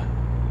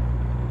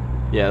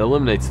 Yeah, it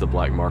eliminates the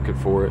black market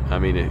for it. I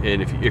mean,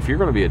 and if you're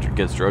going to be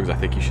against drugs, I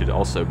think you should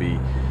also be,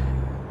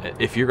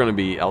 if you're going to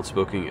be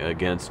outspoken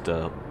against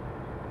the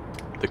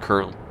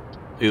current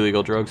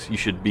illegal drugs, you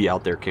should be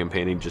out there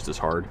campaigning just as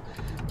hard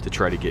to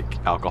try to get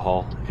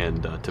alcohol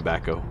and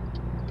tobacco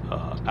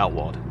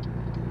outlawed.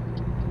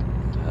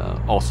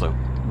 Also,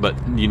 but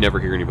you never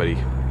hear anybody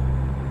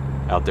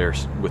out there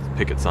with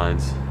picket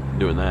signs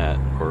doing that,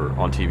 or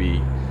on TV,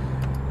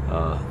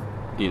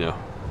 you know,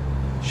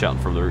 shouting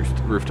from the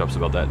rooftops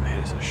about that. Man,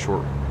 it's a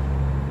short.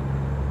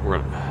 We're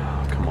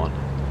gonna. Oh, come on,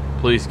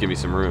 please give me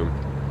some room.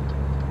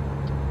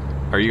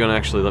 Are you gonna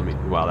actually let me?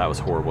 Wow, that was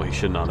horrible. He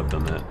should not have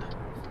done that.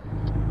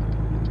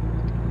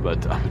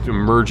 But I'm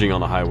merging on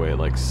the highway at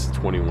like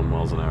 21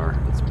 miles an hour.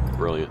 That's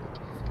brilliant.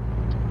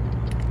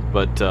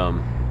 But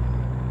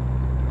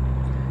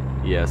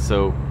yeah.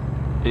 So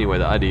anyway,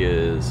 the idea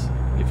is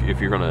if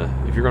you're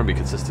gonna be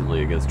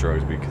consistently against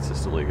drugs, be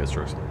consistently against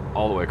drugs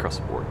all the way across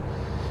the board.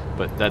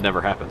 But that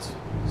never happens.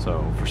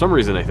 So for some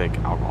reason, they think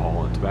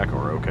alcohol and tobacco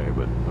are okay,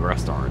 but the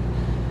rest aren't.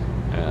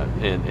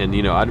 And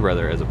you know, I'd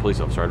rather, as a police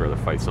officer, I'd rather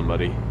fight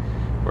somebody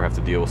or have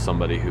to deal with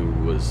somebody who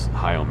was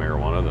high on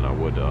marijuana than I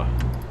would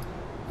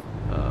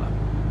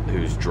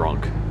who's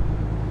drunk.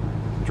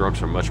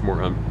 Drunks are much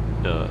more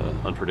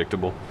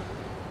unpredictable.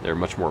 They're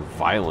much more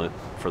violent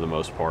for the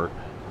most part.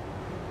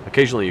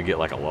 Occasionally you get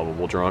like a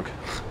lovable drunk,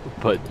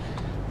 but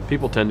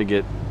people tend to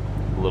get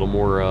a little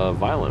more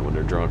violent when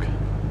they're drunk.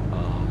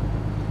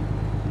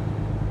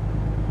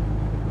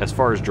 As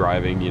far as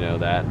driving, you know,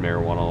 that,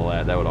 marijuana, all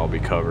that would all be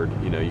covered.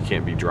 You know, you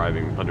can't be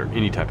driving under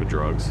any type of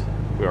drugs.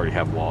 We already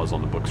have laws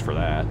on the books for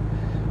that.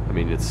 I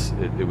mean,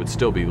 it would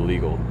still be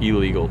illegal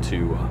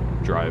to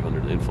drive under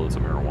the influence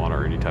of marijuana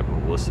or any type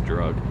of illicit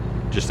drug,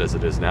 just as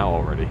it is now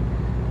already.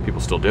 People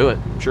still do it,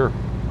 sure,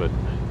 but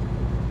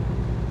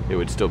it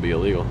would still be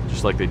illegal,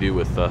 just like they do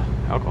with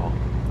alcohol.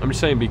 I'm just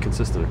saying, be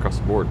consistent across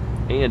the board,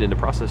 and in the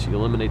process, you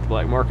eliminate the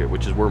black market,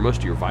 which is where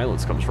most of your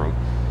violence comes from.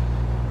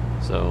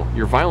 So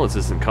your violence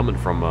isn't coming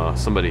from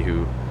somebody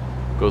who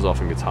goes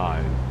off and gets high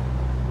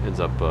and ends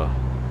up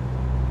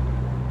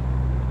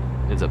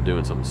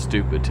doing something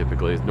stupid.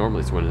 Typically,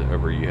 normally it's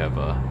whenever you have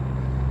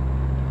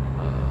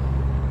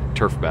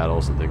turf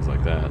battles and things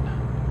like that.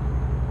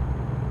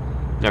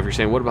 Now, if you're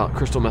saying, what about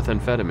crystal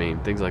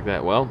methamphetamine, things like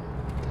that? Well,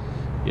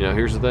 you know,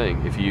 here's the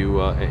thing: if you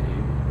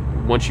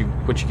once you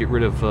get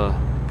rid of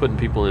putting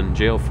people in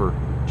jail for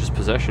just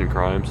possession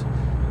crimes,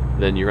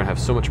 then you're gonna have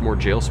so much more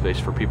jail space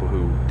for people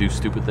who do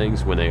stupid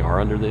things when they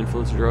are under the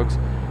influence of drugs,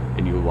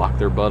 and you lock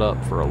their butt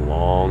up for a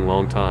long,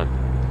 long time.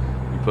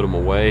 You put them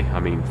away, I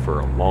mean,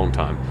 for a long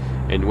time.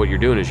 And what you're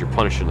doing is you're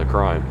punishing the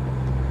crime.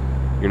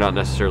 You're not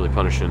necessarily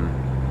punishing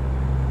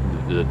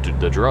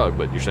the drug,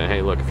 but you're saying,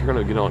 hey, look, if you're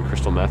gonna get on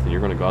crystal meth and you're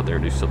gonna go out there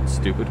and do something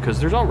stupid, because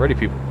there's already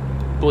people,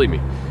 believe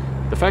me,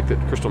 the fact that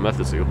crystal meth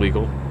is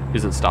illegal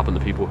isn't stopping the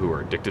people who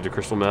are addicted to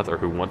crystal meth or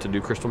who want to do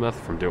crystal meth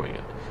from doing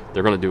it.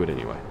 They're gonna do it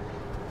anyway.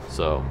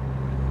 So,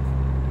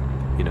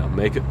 you know,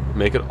 make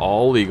it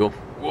all legal.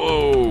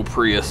 Whoa,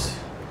 Prius.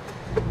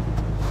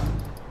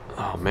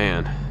 Oh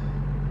man,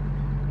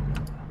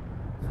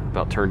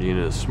 about turned you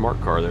into a smart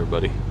car there,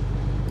 buddy.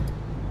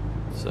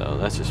 So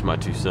that's just my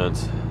 2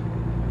 cents.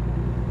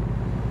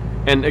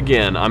 And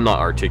again, I'm not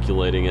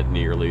articulating it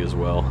nearly as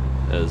well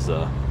as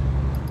the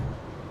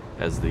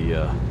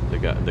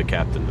guy,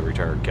 the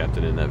retired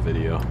captain in that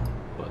video.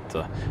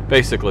 But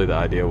basically, the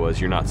idea was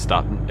you're not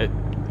stopping.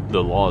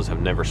 the laws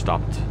have never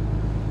stopped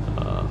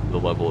the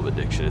level of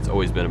addiction. It's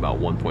always been about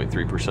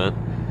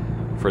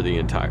 1.3% for the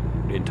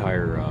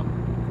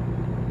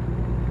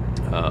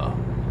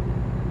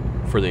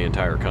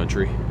entire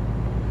country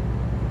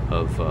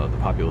of the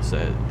populace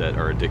that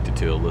are addicted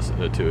to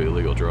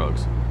illegal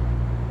drugs.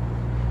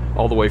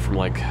 All the way from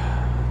like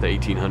the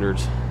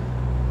 1800s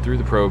through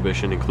the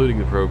Prohibition, including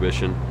the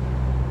Prohibition.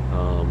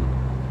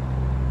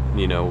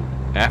 You know,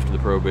 after the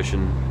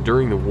Prohibition,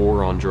 during the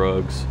war on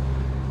drugs.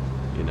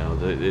 You know,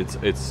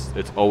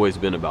 it's always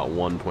been about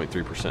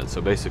 1.3%. So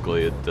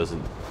basically, it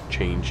doesn't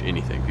change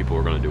anything. People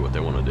are going to do what they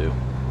want to do.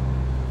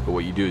 But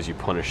what you do is you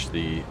punish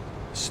the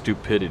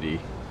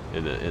stupidity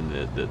and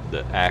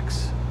the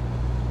acts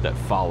that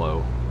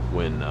follow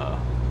when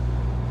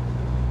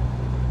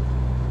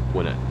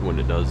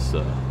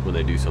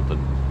they do something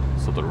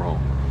wrong.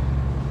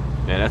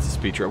 And that's a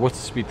speed trap. What's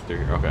the speed through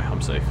here? Okay,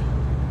 I'm safe.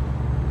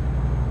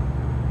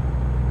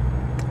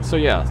 So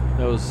yeah,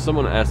 that was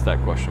someone asked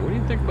that question. What do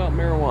you think about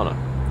marijuana?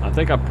 I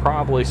think I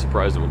probably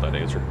surprised them with that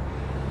answer.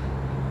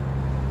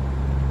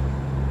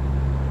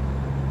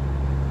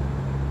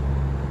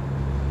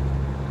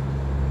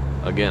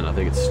 Again, I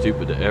think it's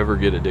stupid to ever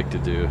get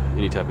addicted to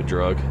any type of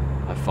drug.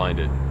 I find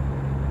it,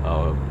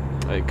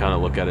 I kind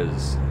of look at it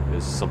as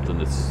something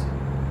that's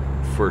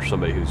for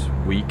somebody who's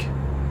weak.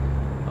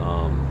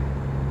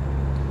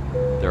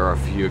 There are a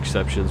few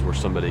exceptions where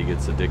somebody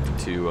gets addicted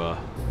to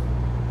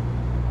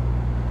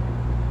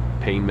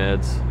pain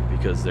meds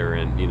because they're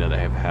in, you know, they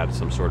have had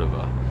some sort of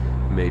a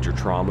major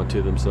trauma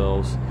to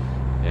themselves,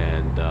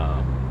 and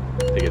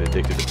they get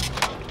addicted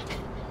to...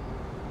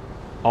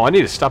 Oh, I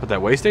need to stop at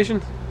that way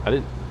station? I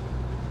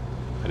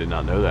did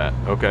not know that.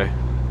 Okay.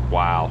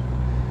 Wow.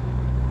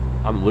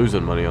 I'm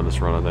losing money on this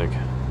run, I think.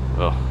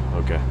 Oh,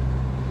 okay.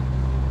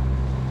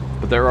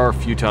 But there are a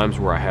few times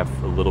where I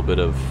have a little bit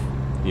of,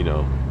 you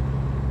know,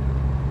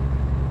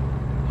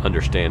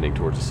 understanding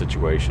towards the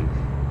situation.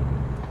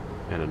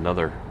 And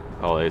another...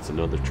 Oh, it's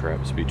another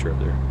trap, speed trap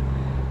there.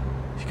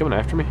 Is he coming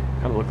after me?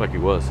 Kind of looked like he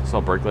was. I saw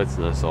brake lights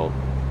and I saw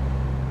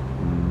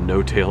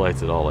no tail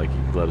lights at all, like he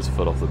let his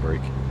foot off the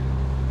brake.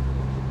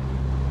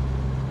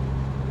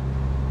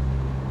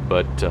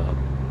 But,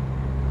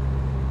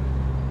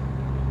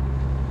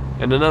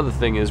 and another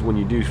thing is when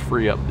you do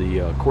free up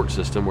the court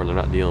system where they're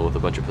not dealing with a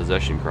bunch of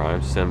possession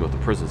crimes, send them with the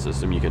prison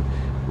system, you can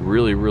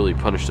really, really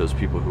punish those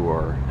people who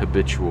are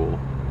habitual,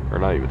 or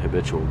not even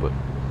habitual, but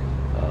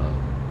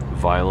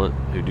violent,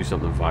 who do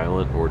something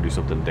violent or do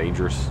something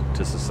dangerous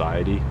to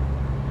society.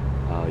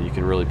 You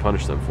can really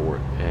punish them for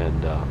it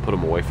and put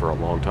them away for a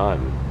long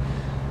time.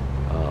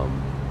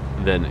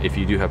 Then if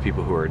you do have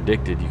people who are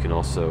addicted, you can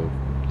also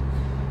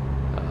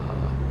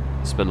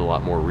spend a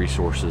lot more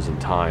resources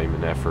and time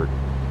and effort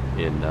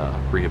in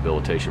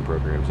rehabilitation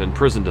programs. And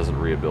prison doesn't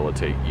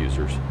rehabilitate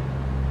users,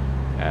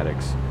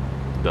 addicts.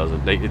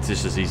 Doesn't. It's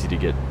just as easy to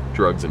get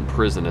drugs in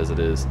prison as it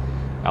is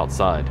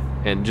outside.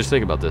 And just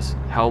think about this.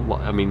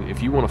 I mean,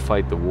 if you want to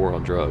fight the war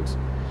on drugs,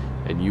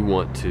 and you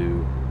want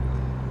to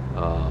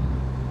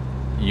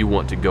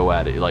go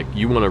at it, like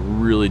you want to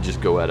really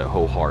just go at it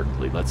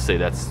wholeheartedly. Let's say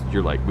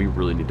you're like, we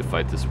really need to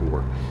fight this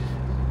war.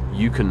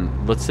 You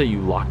can, let's say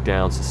you lock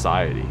down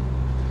society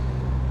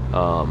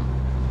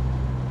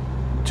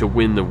to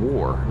win the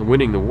war.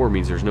 Winning the war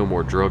means there's no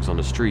more drugs on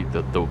the street.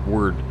 The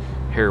word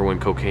heroin,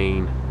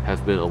 cocaine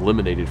have been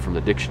eliminated from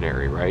the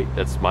dictionary, right?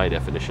 That's my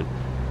definition.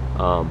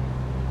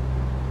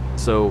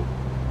 So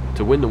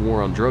to win the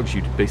war on drugs,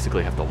 you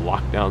basically have to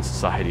lock down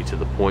society to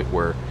the point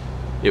where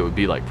it would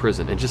be like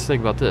prison. And just think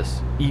about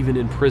this. Even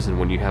in prison,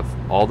 when you have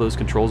all those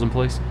controls in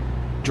place,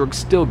 drugs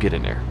still get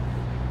in there.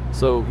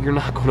 So you're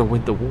not going to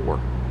win the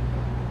war.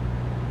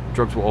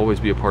 Drugs will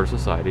always be a part of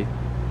society.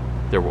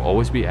 There will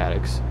always be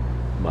addicts.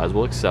 Might as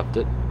well accept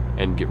it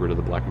and get rid of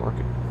the black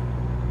market.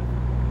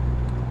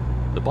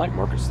 The black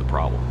market's the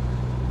problem.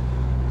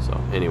 So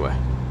anyway,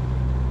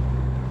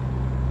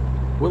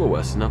 Willow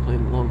West is not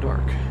playing in Long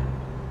Dark.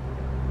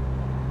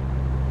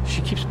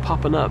 She keeps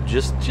popping up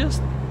just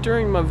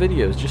during my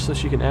videos, just so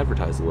she can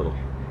advertise a little,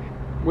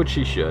 which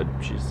she should.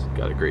 She's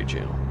got a great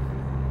channel.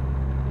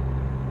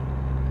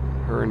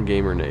 Her and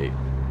Gamer Nate,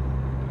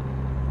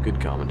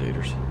 good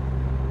commentators.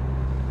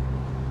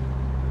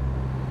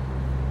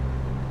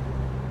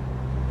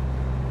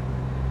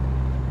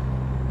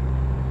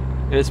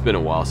 And it's been a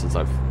while since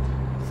I've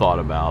thought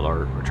about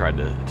or tried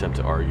to attempt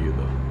to argue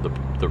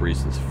the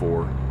reasons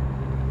for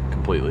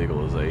complete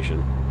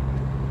legalization.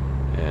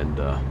 And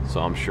so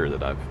I'm sure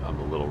that I'm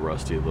a little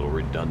rusty, a little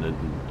redundant,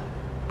 and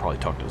probably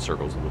talked in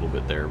circles a little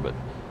bit there. But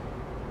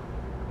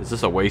is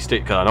this a way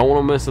station? Because I don't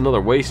want to miss another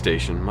way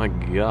station. My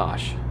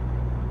gosh.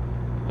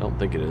 I don't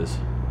think it is.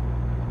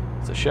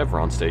 It's a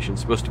Chevron station.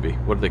 It's supposed to be.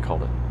 What do they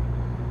call it?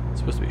 It's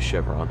supposed to be a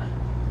Chevron.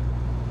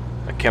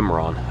 A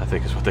Chemron, I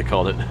think is what they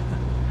called it.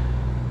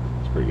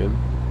 It's pretty good.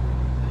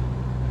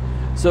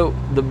 So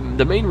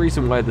the main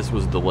reason why this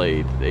was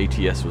delayed, the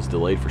ATS was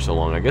delayed for so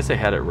long, I guess they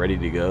had it ready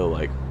to go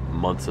like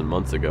months and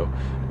months ago,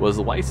 was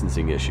the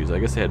licensing issues. I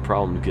guess they had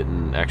problems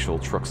getting actual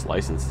trucks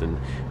licensed, and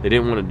they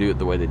didn't want to do it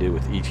the way they did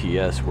with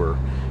ETS, where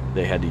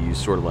they had to use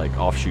sort of like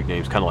offshoot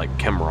names, kind of like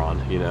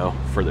Cameron, you know,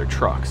 for their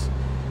trucks.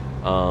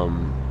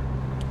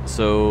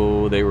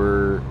 So they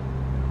were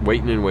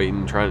waiting and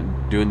waiting,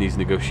 doing these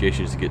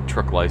negotiations to get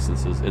truck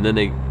licenses, and then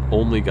they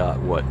only got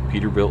what,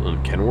 Peterbilt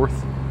and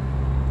Kenworth.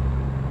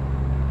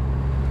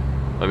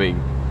 I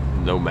mean,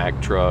 no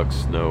Mack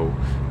trucks, no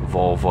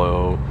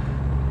Volvo.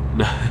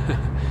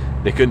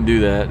 They couldn't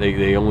do that.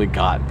 They only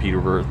got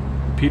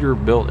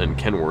Peterbilt and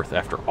Kenworth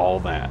after all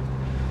that.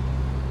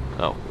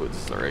 Oh,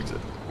 this is our exit.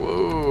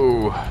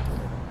 Whoa.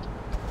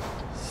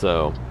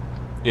 So,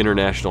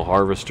 International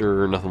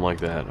Harvester, nothing like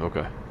that.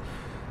 Okay.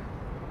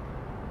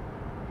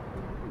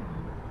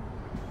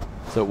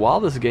 So while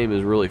this game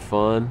is really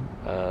fun,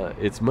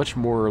 it's much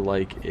more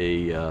like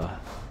a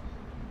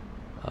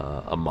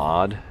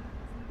mod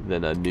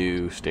than a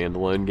new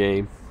standalone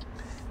game,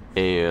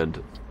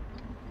 and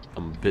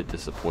I'm a bit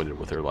disappointed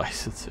with their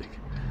licensing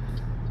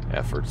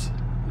efforts.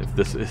 If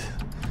this is,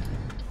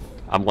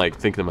 I'm like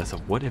thinking to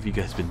myself, what have you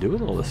guys been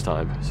doing all this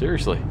time?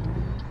 Seriously.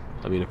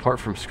 I mean, apart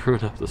from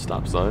screwing up the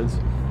stop signs,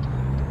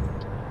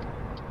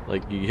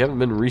 like, you haven't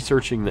been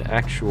researching the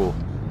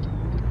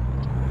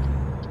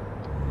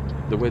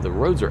way the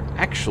roads are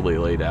actually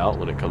laid out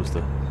when it comes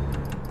to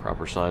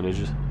proper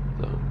signage.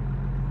 So,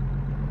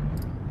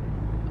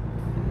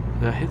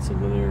 did I hit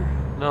something there?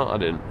 No, I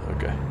didn't.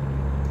 Okay.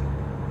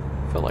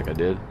 Felt like I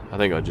did. I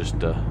think I just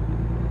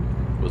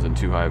was in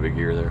too high of a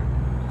gear there.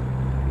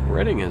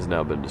 Reading has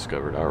now been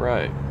discovered. All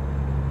right.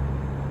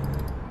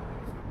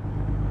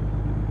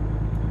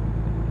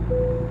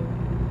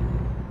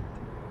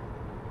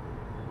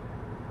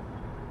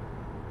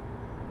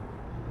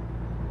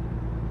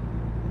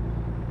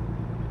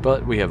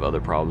 But we have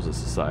other problems in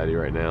society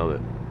right now that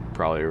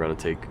probably are going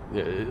to take,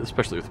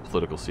 especially with the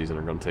political season,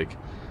 are going to take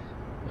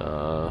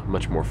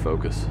much more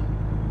focus,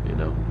 you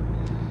know.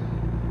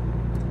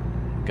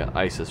 Got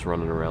ISIS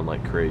running around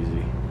like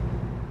crazy.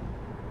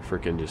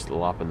 Freaking just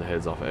lopping the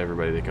heads off of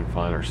everybody they can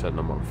find or setting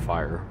them on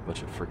fire.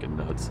 Bunch of freaking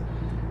nuts.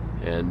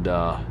 And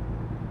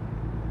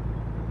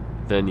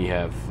then you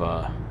have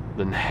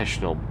the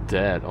national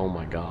debt. Oh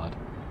my god.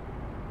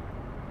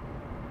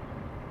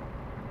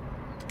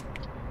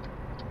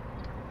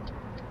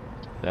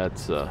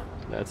 That's a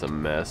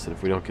mess, and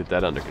if we don't get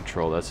that under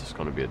control, that's just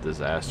going to be a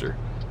disaster.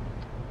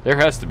 There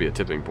has to be a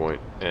tipping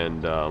point,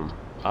 and I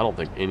don't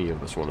think any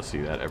of us want to see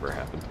that ever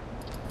happen.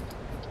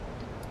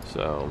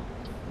 So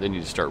they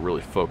need to start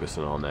really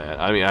focusing on that.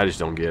 I mean, I just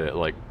don't get it.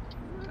 Like,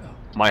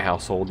 my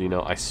household, you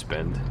know, I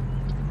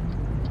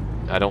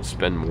don't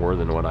spend more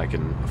than what I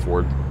can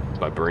afford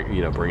by bringing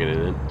it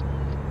in,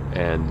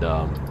 and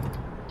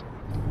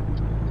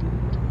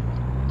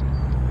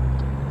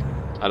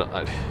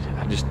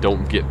I just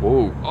don't get.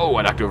 Whoa! Oh,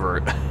 I knocked over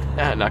it.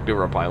 I knocked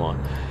over a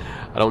pylon.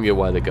 I don't get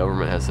why the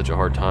government has such a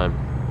hard time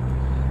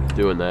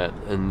doing that,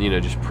 and, you know,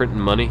 just printing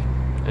money.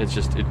 It's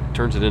just, it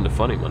turns it into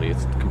funny money.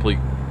 It's complete.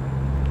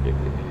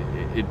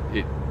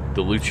 It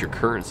dilutes your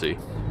currency.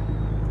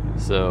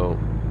 So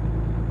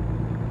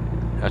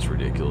that's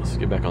ridiculous.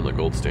 Get back on the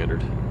gold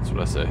standard. That's what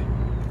I say.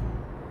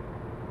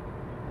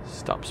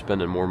 Stop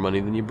spending more money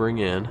than you bring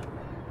in.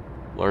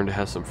 Learn to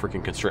have some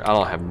freaking constraint.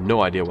 I have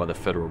no idea why the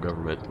federal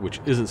government, which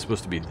isn't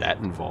supposed to be that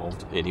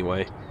involved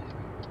anyway,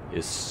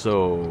 is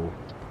so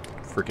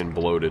freaking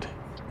bloated.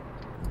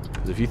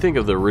 Because if you think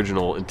of the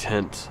original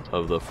intent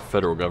of the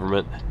federal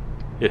government,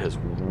 it has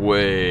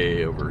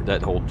way over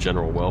that whole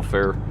general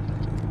welfare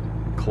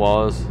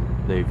clause.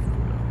 They've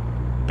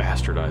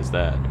bastardized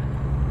that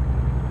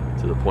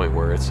to the point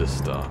where it's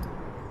just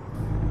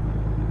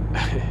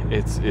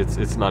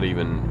it's not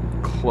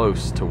even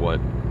close to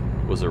what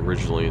was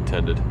originally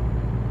intended.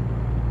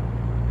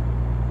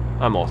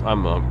 I'm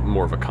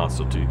more of a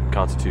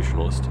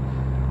constitutionalist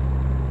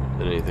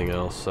than anything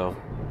else, so,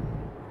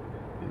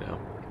 you know.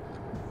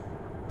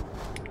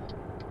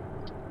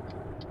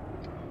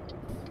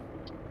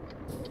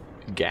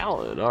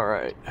 Gallon, all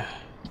right.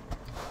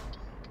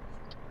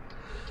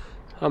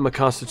 I'm a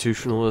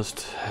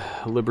constitutionalist,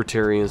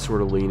 libertarian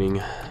sort of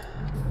leaning.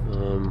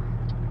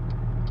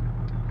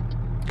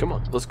 Come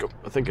on, let's go.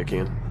 I think I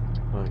can.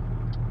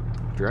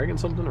 Dragging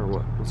something or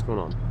what? What's going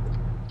on?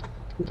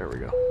 There we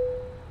go.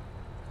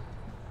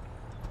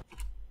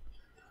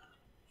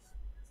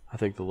 I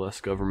think the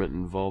less government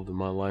involved in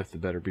my life, the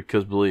better.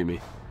 Because believe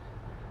me,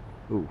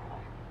 ooh,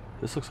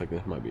 this looks like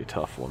this might be a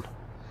tough one.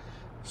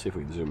 Let's see if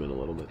we can zoom in a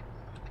little bit.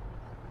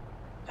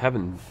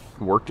 Having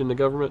worked in the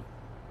government,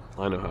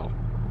 I know how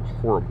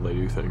horrible they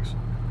do things.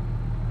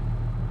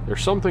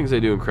 There's some things they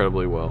do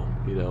incredibly well,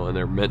 you know, and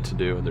they're meant to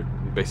do, and they're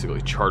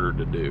basically chartered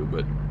to do,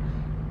 but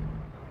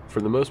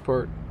for the most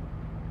part,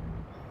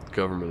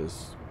 government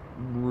is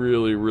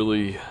really,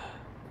 really...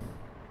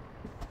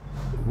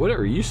 What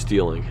are you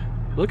stealing?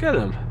 Look at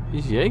him.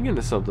 He's yanking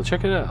to something.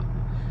 Check it out.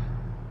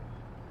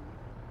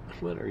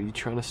 What are you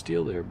trying to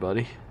steal there,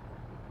 buddy?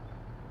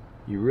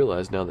 You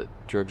realize now that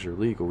drugs are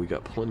legal, we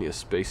got plenty of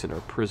space in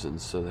our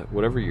prisons, so that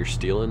whatever you're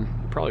stealing,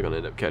 you're probably going to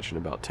end up catching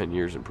about 10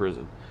 years in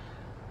prison.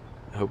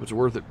 I hope it's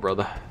worth it,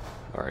 brother.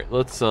 Alright,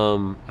 let's,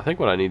 I think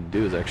what I need to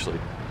do is actually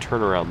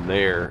turn around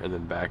there and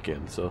then back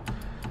in. So,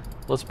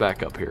 let's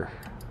back up here.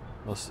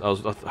 I was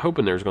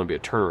hoping there was going to be a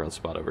turnaround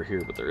spot over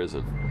here, but there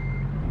isn't.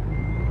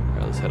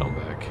 Alright, let's head on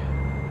back.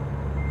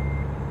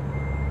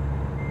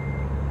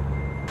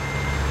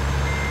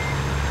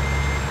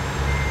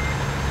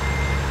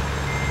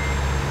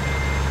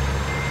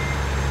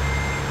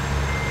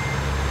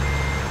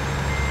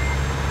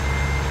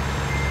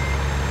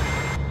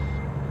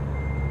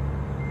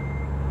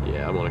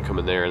 Yeah, I want to come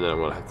in there, and then I'm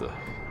going to have to...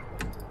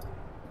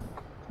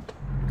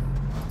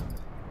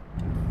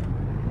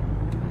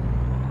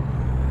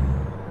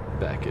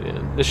 back it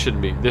in. This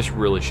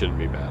really shouldn't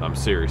be bad. I'm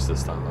serious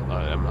this time.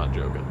 I'm not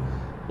joking.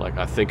 Like,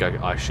 I think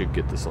I should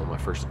get this on my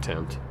first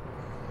attempt.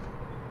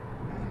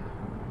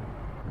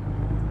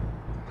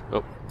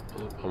 Oh,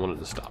 I wanted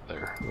to stop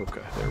there.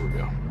 Okay, there we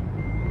go.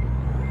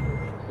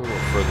 A little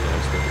further than I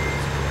expected.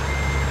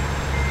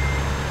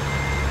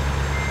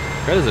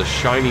 That is a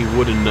shiny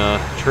wooden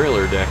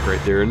trailer deck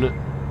right there, isn't it?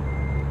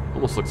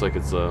 Almost looks like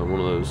it's one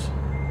of those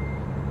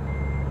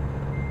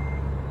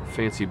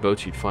fancy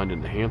boats you'd find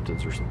in the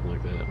Hamptons or something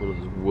like that. One of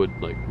those wood,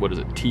 like, what is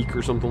it, teak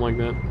or something like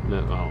that? No,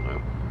 I don't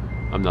know.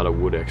 I'm not a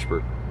wood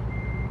expert.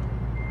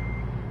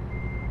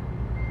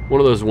 One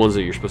of those ones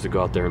that you're supposed to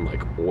go out there and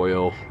like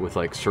oil with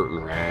like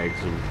certain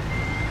rags and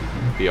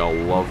be all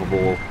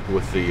lovable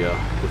with the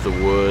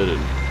wood.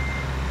 And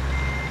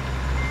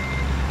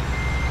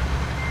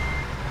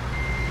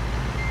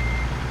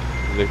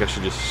I think I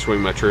should just swing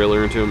my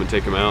trailer into him and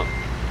take him out.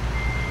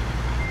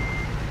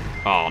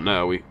 Oh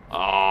no, we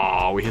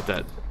hit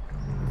that.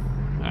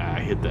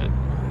 I hit that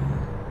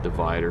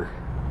divider.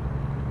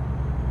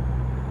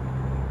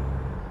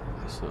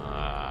 So,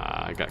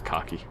 I got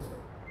cocky.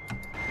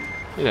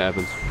 It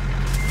happens.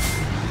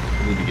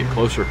 I need to get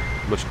closer,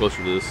 much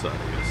closer to this side,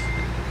 I guess.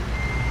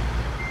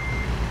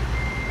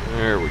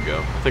 There we go.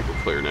 I think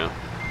we're clear now.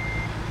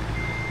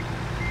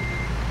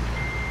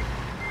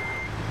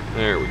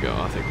 There we go.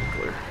 I think we're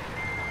clear.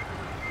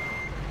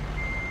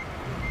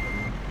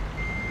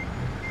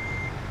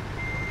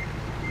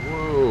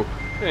 Whoa.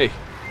 Hey.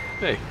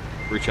 Hey.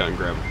 Reach out and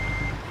grab him.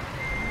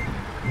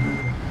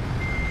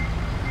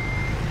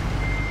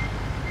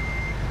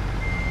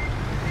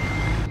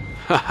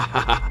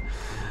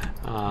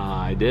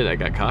 I did. I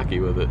got cocky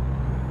with it.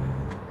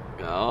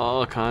 Got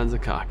all kinds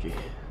of cocky.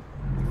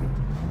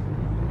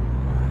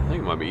 I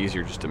think it might be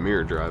easier just to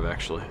mirror drive,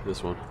 actually,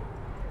 this one.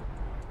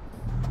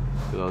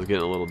 Because I was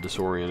getting a little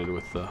disoriented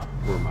with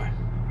where my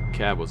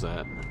cab was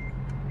at.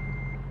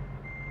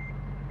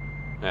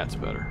 That's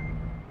better.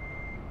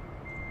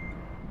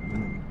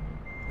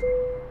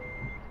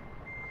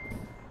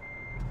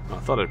 I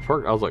thought I'd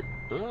parked. I was like,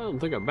 I don't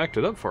think I backed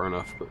it up far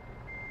enough, but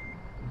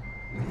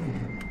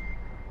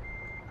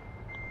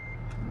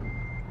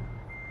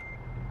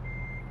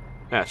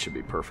that should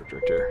be perfect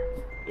right there.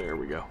 There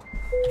we go.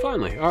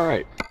 Finally, all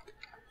right.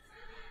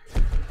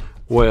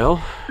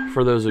 Well,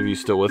 for those of you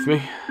still with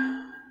me,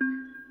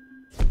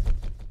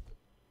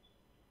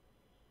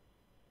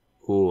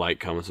 like,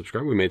 comment,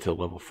 subscribe. We made it to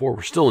level 4.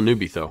 We're still a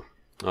newbie, though.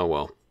 Oh,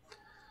 well.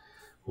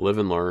 Live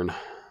and learn.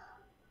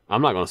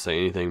 I'm not going to say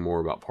anything more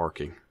about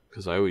parking,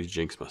 because I always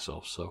jinx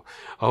myself. So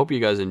I hope you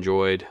guys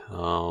enjoyed.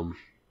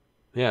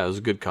 Yeah, it was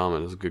a good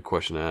comment. It was a good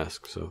question to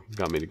ask. So it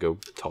got me to go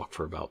talk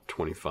for about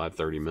 25,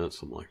 30 minutes,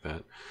 something like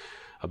that,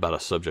 about a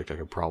subject I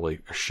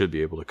should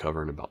be able to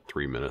cover in about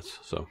 3 minutes.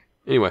 So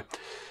anyway,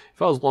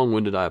 if I was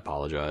long-winded, I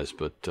apologize.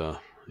 But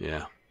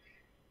yeah,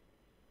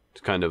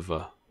 it's kind of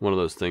one of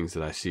those things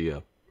that I see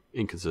a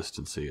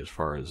inconsistency as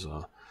far as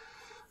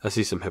I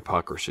see some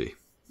hypocrisy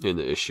in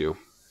the issue.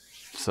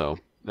 So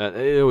that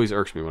it always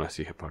irks me when I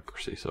see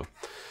hypocrisy. So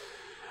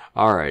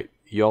all right,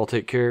 y'all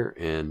take care,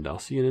 and I'll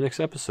see you in the next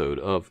episode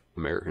of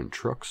American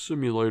Truck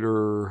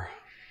Simulator.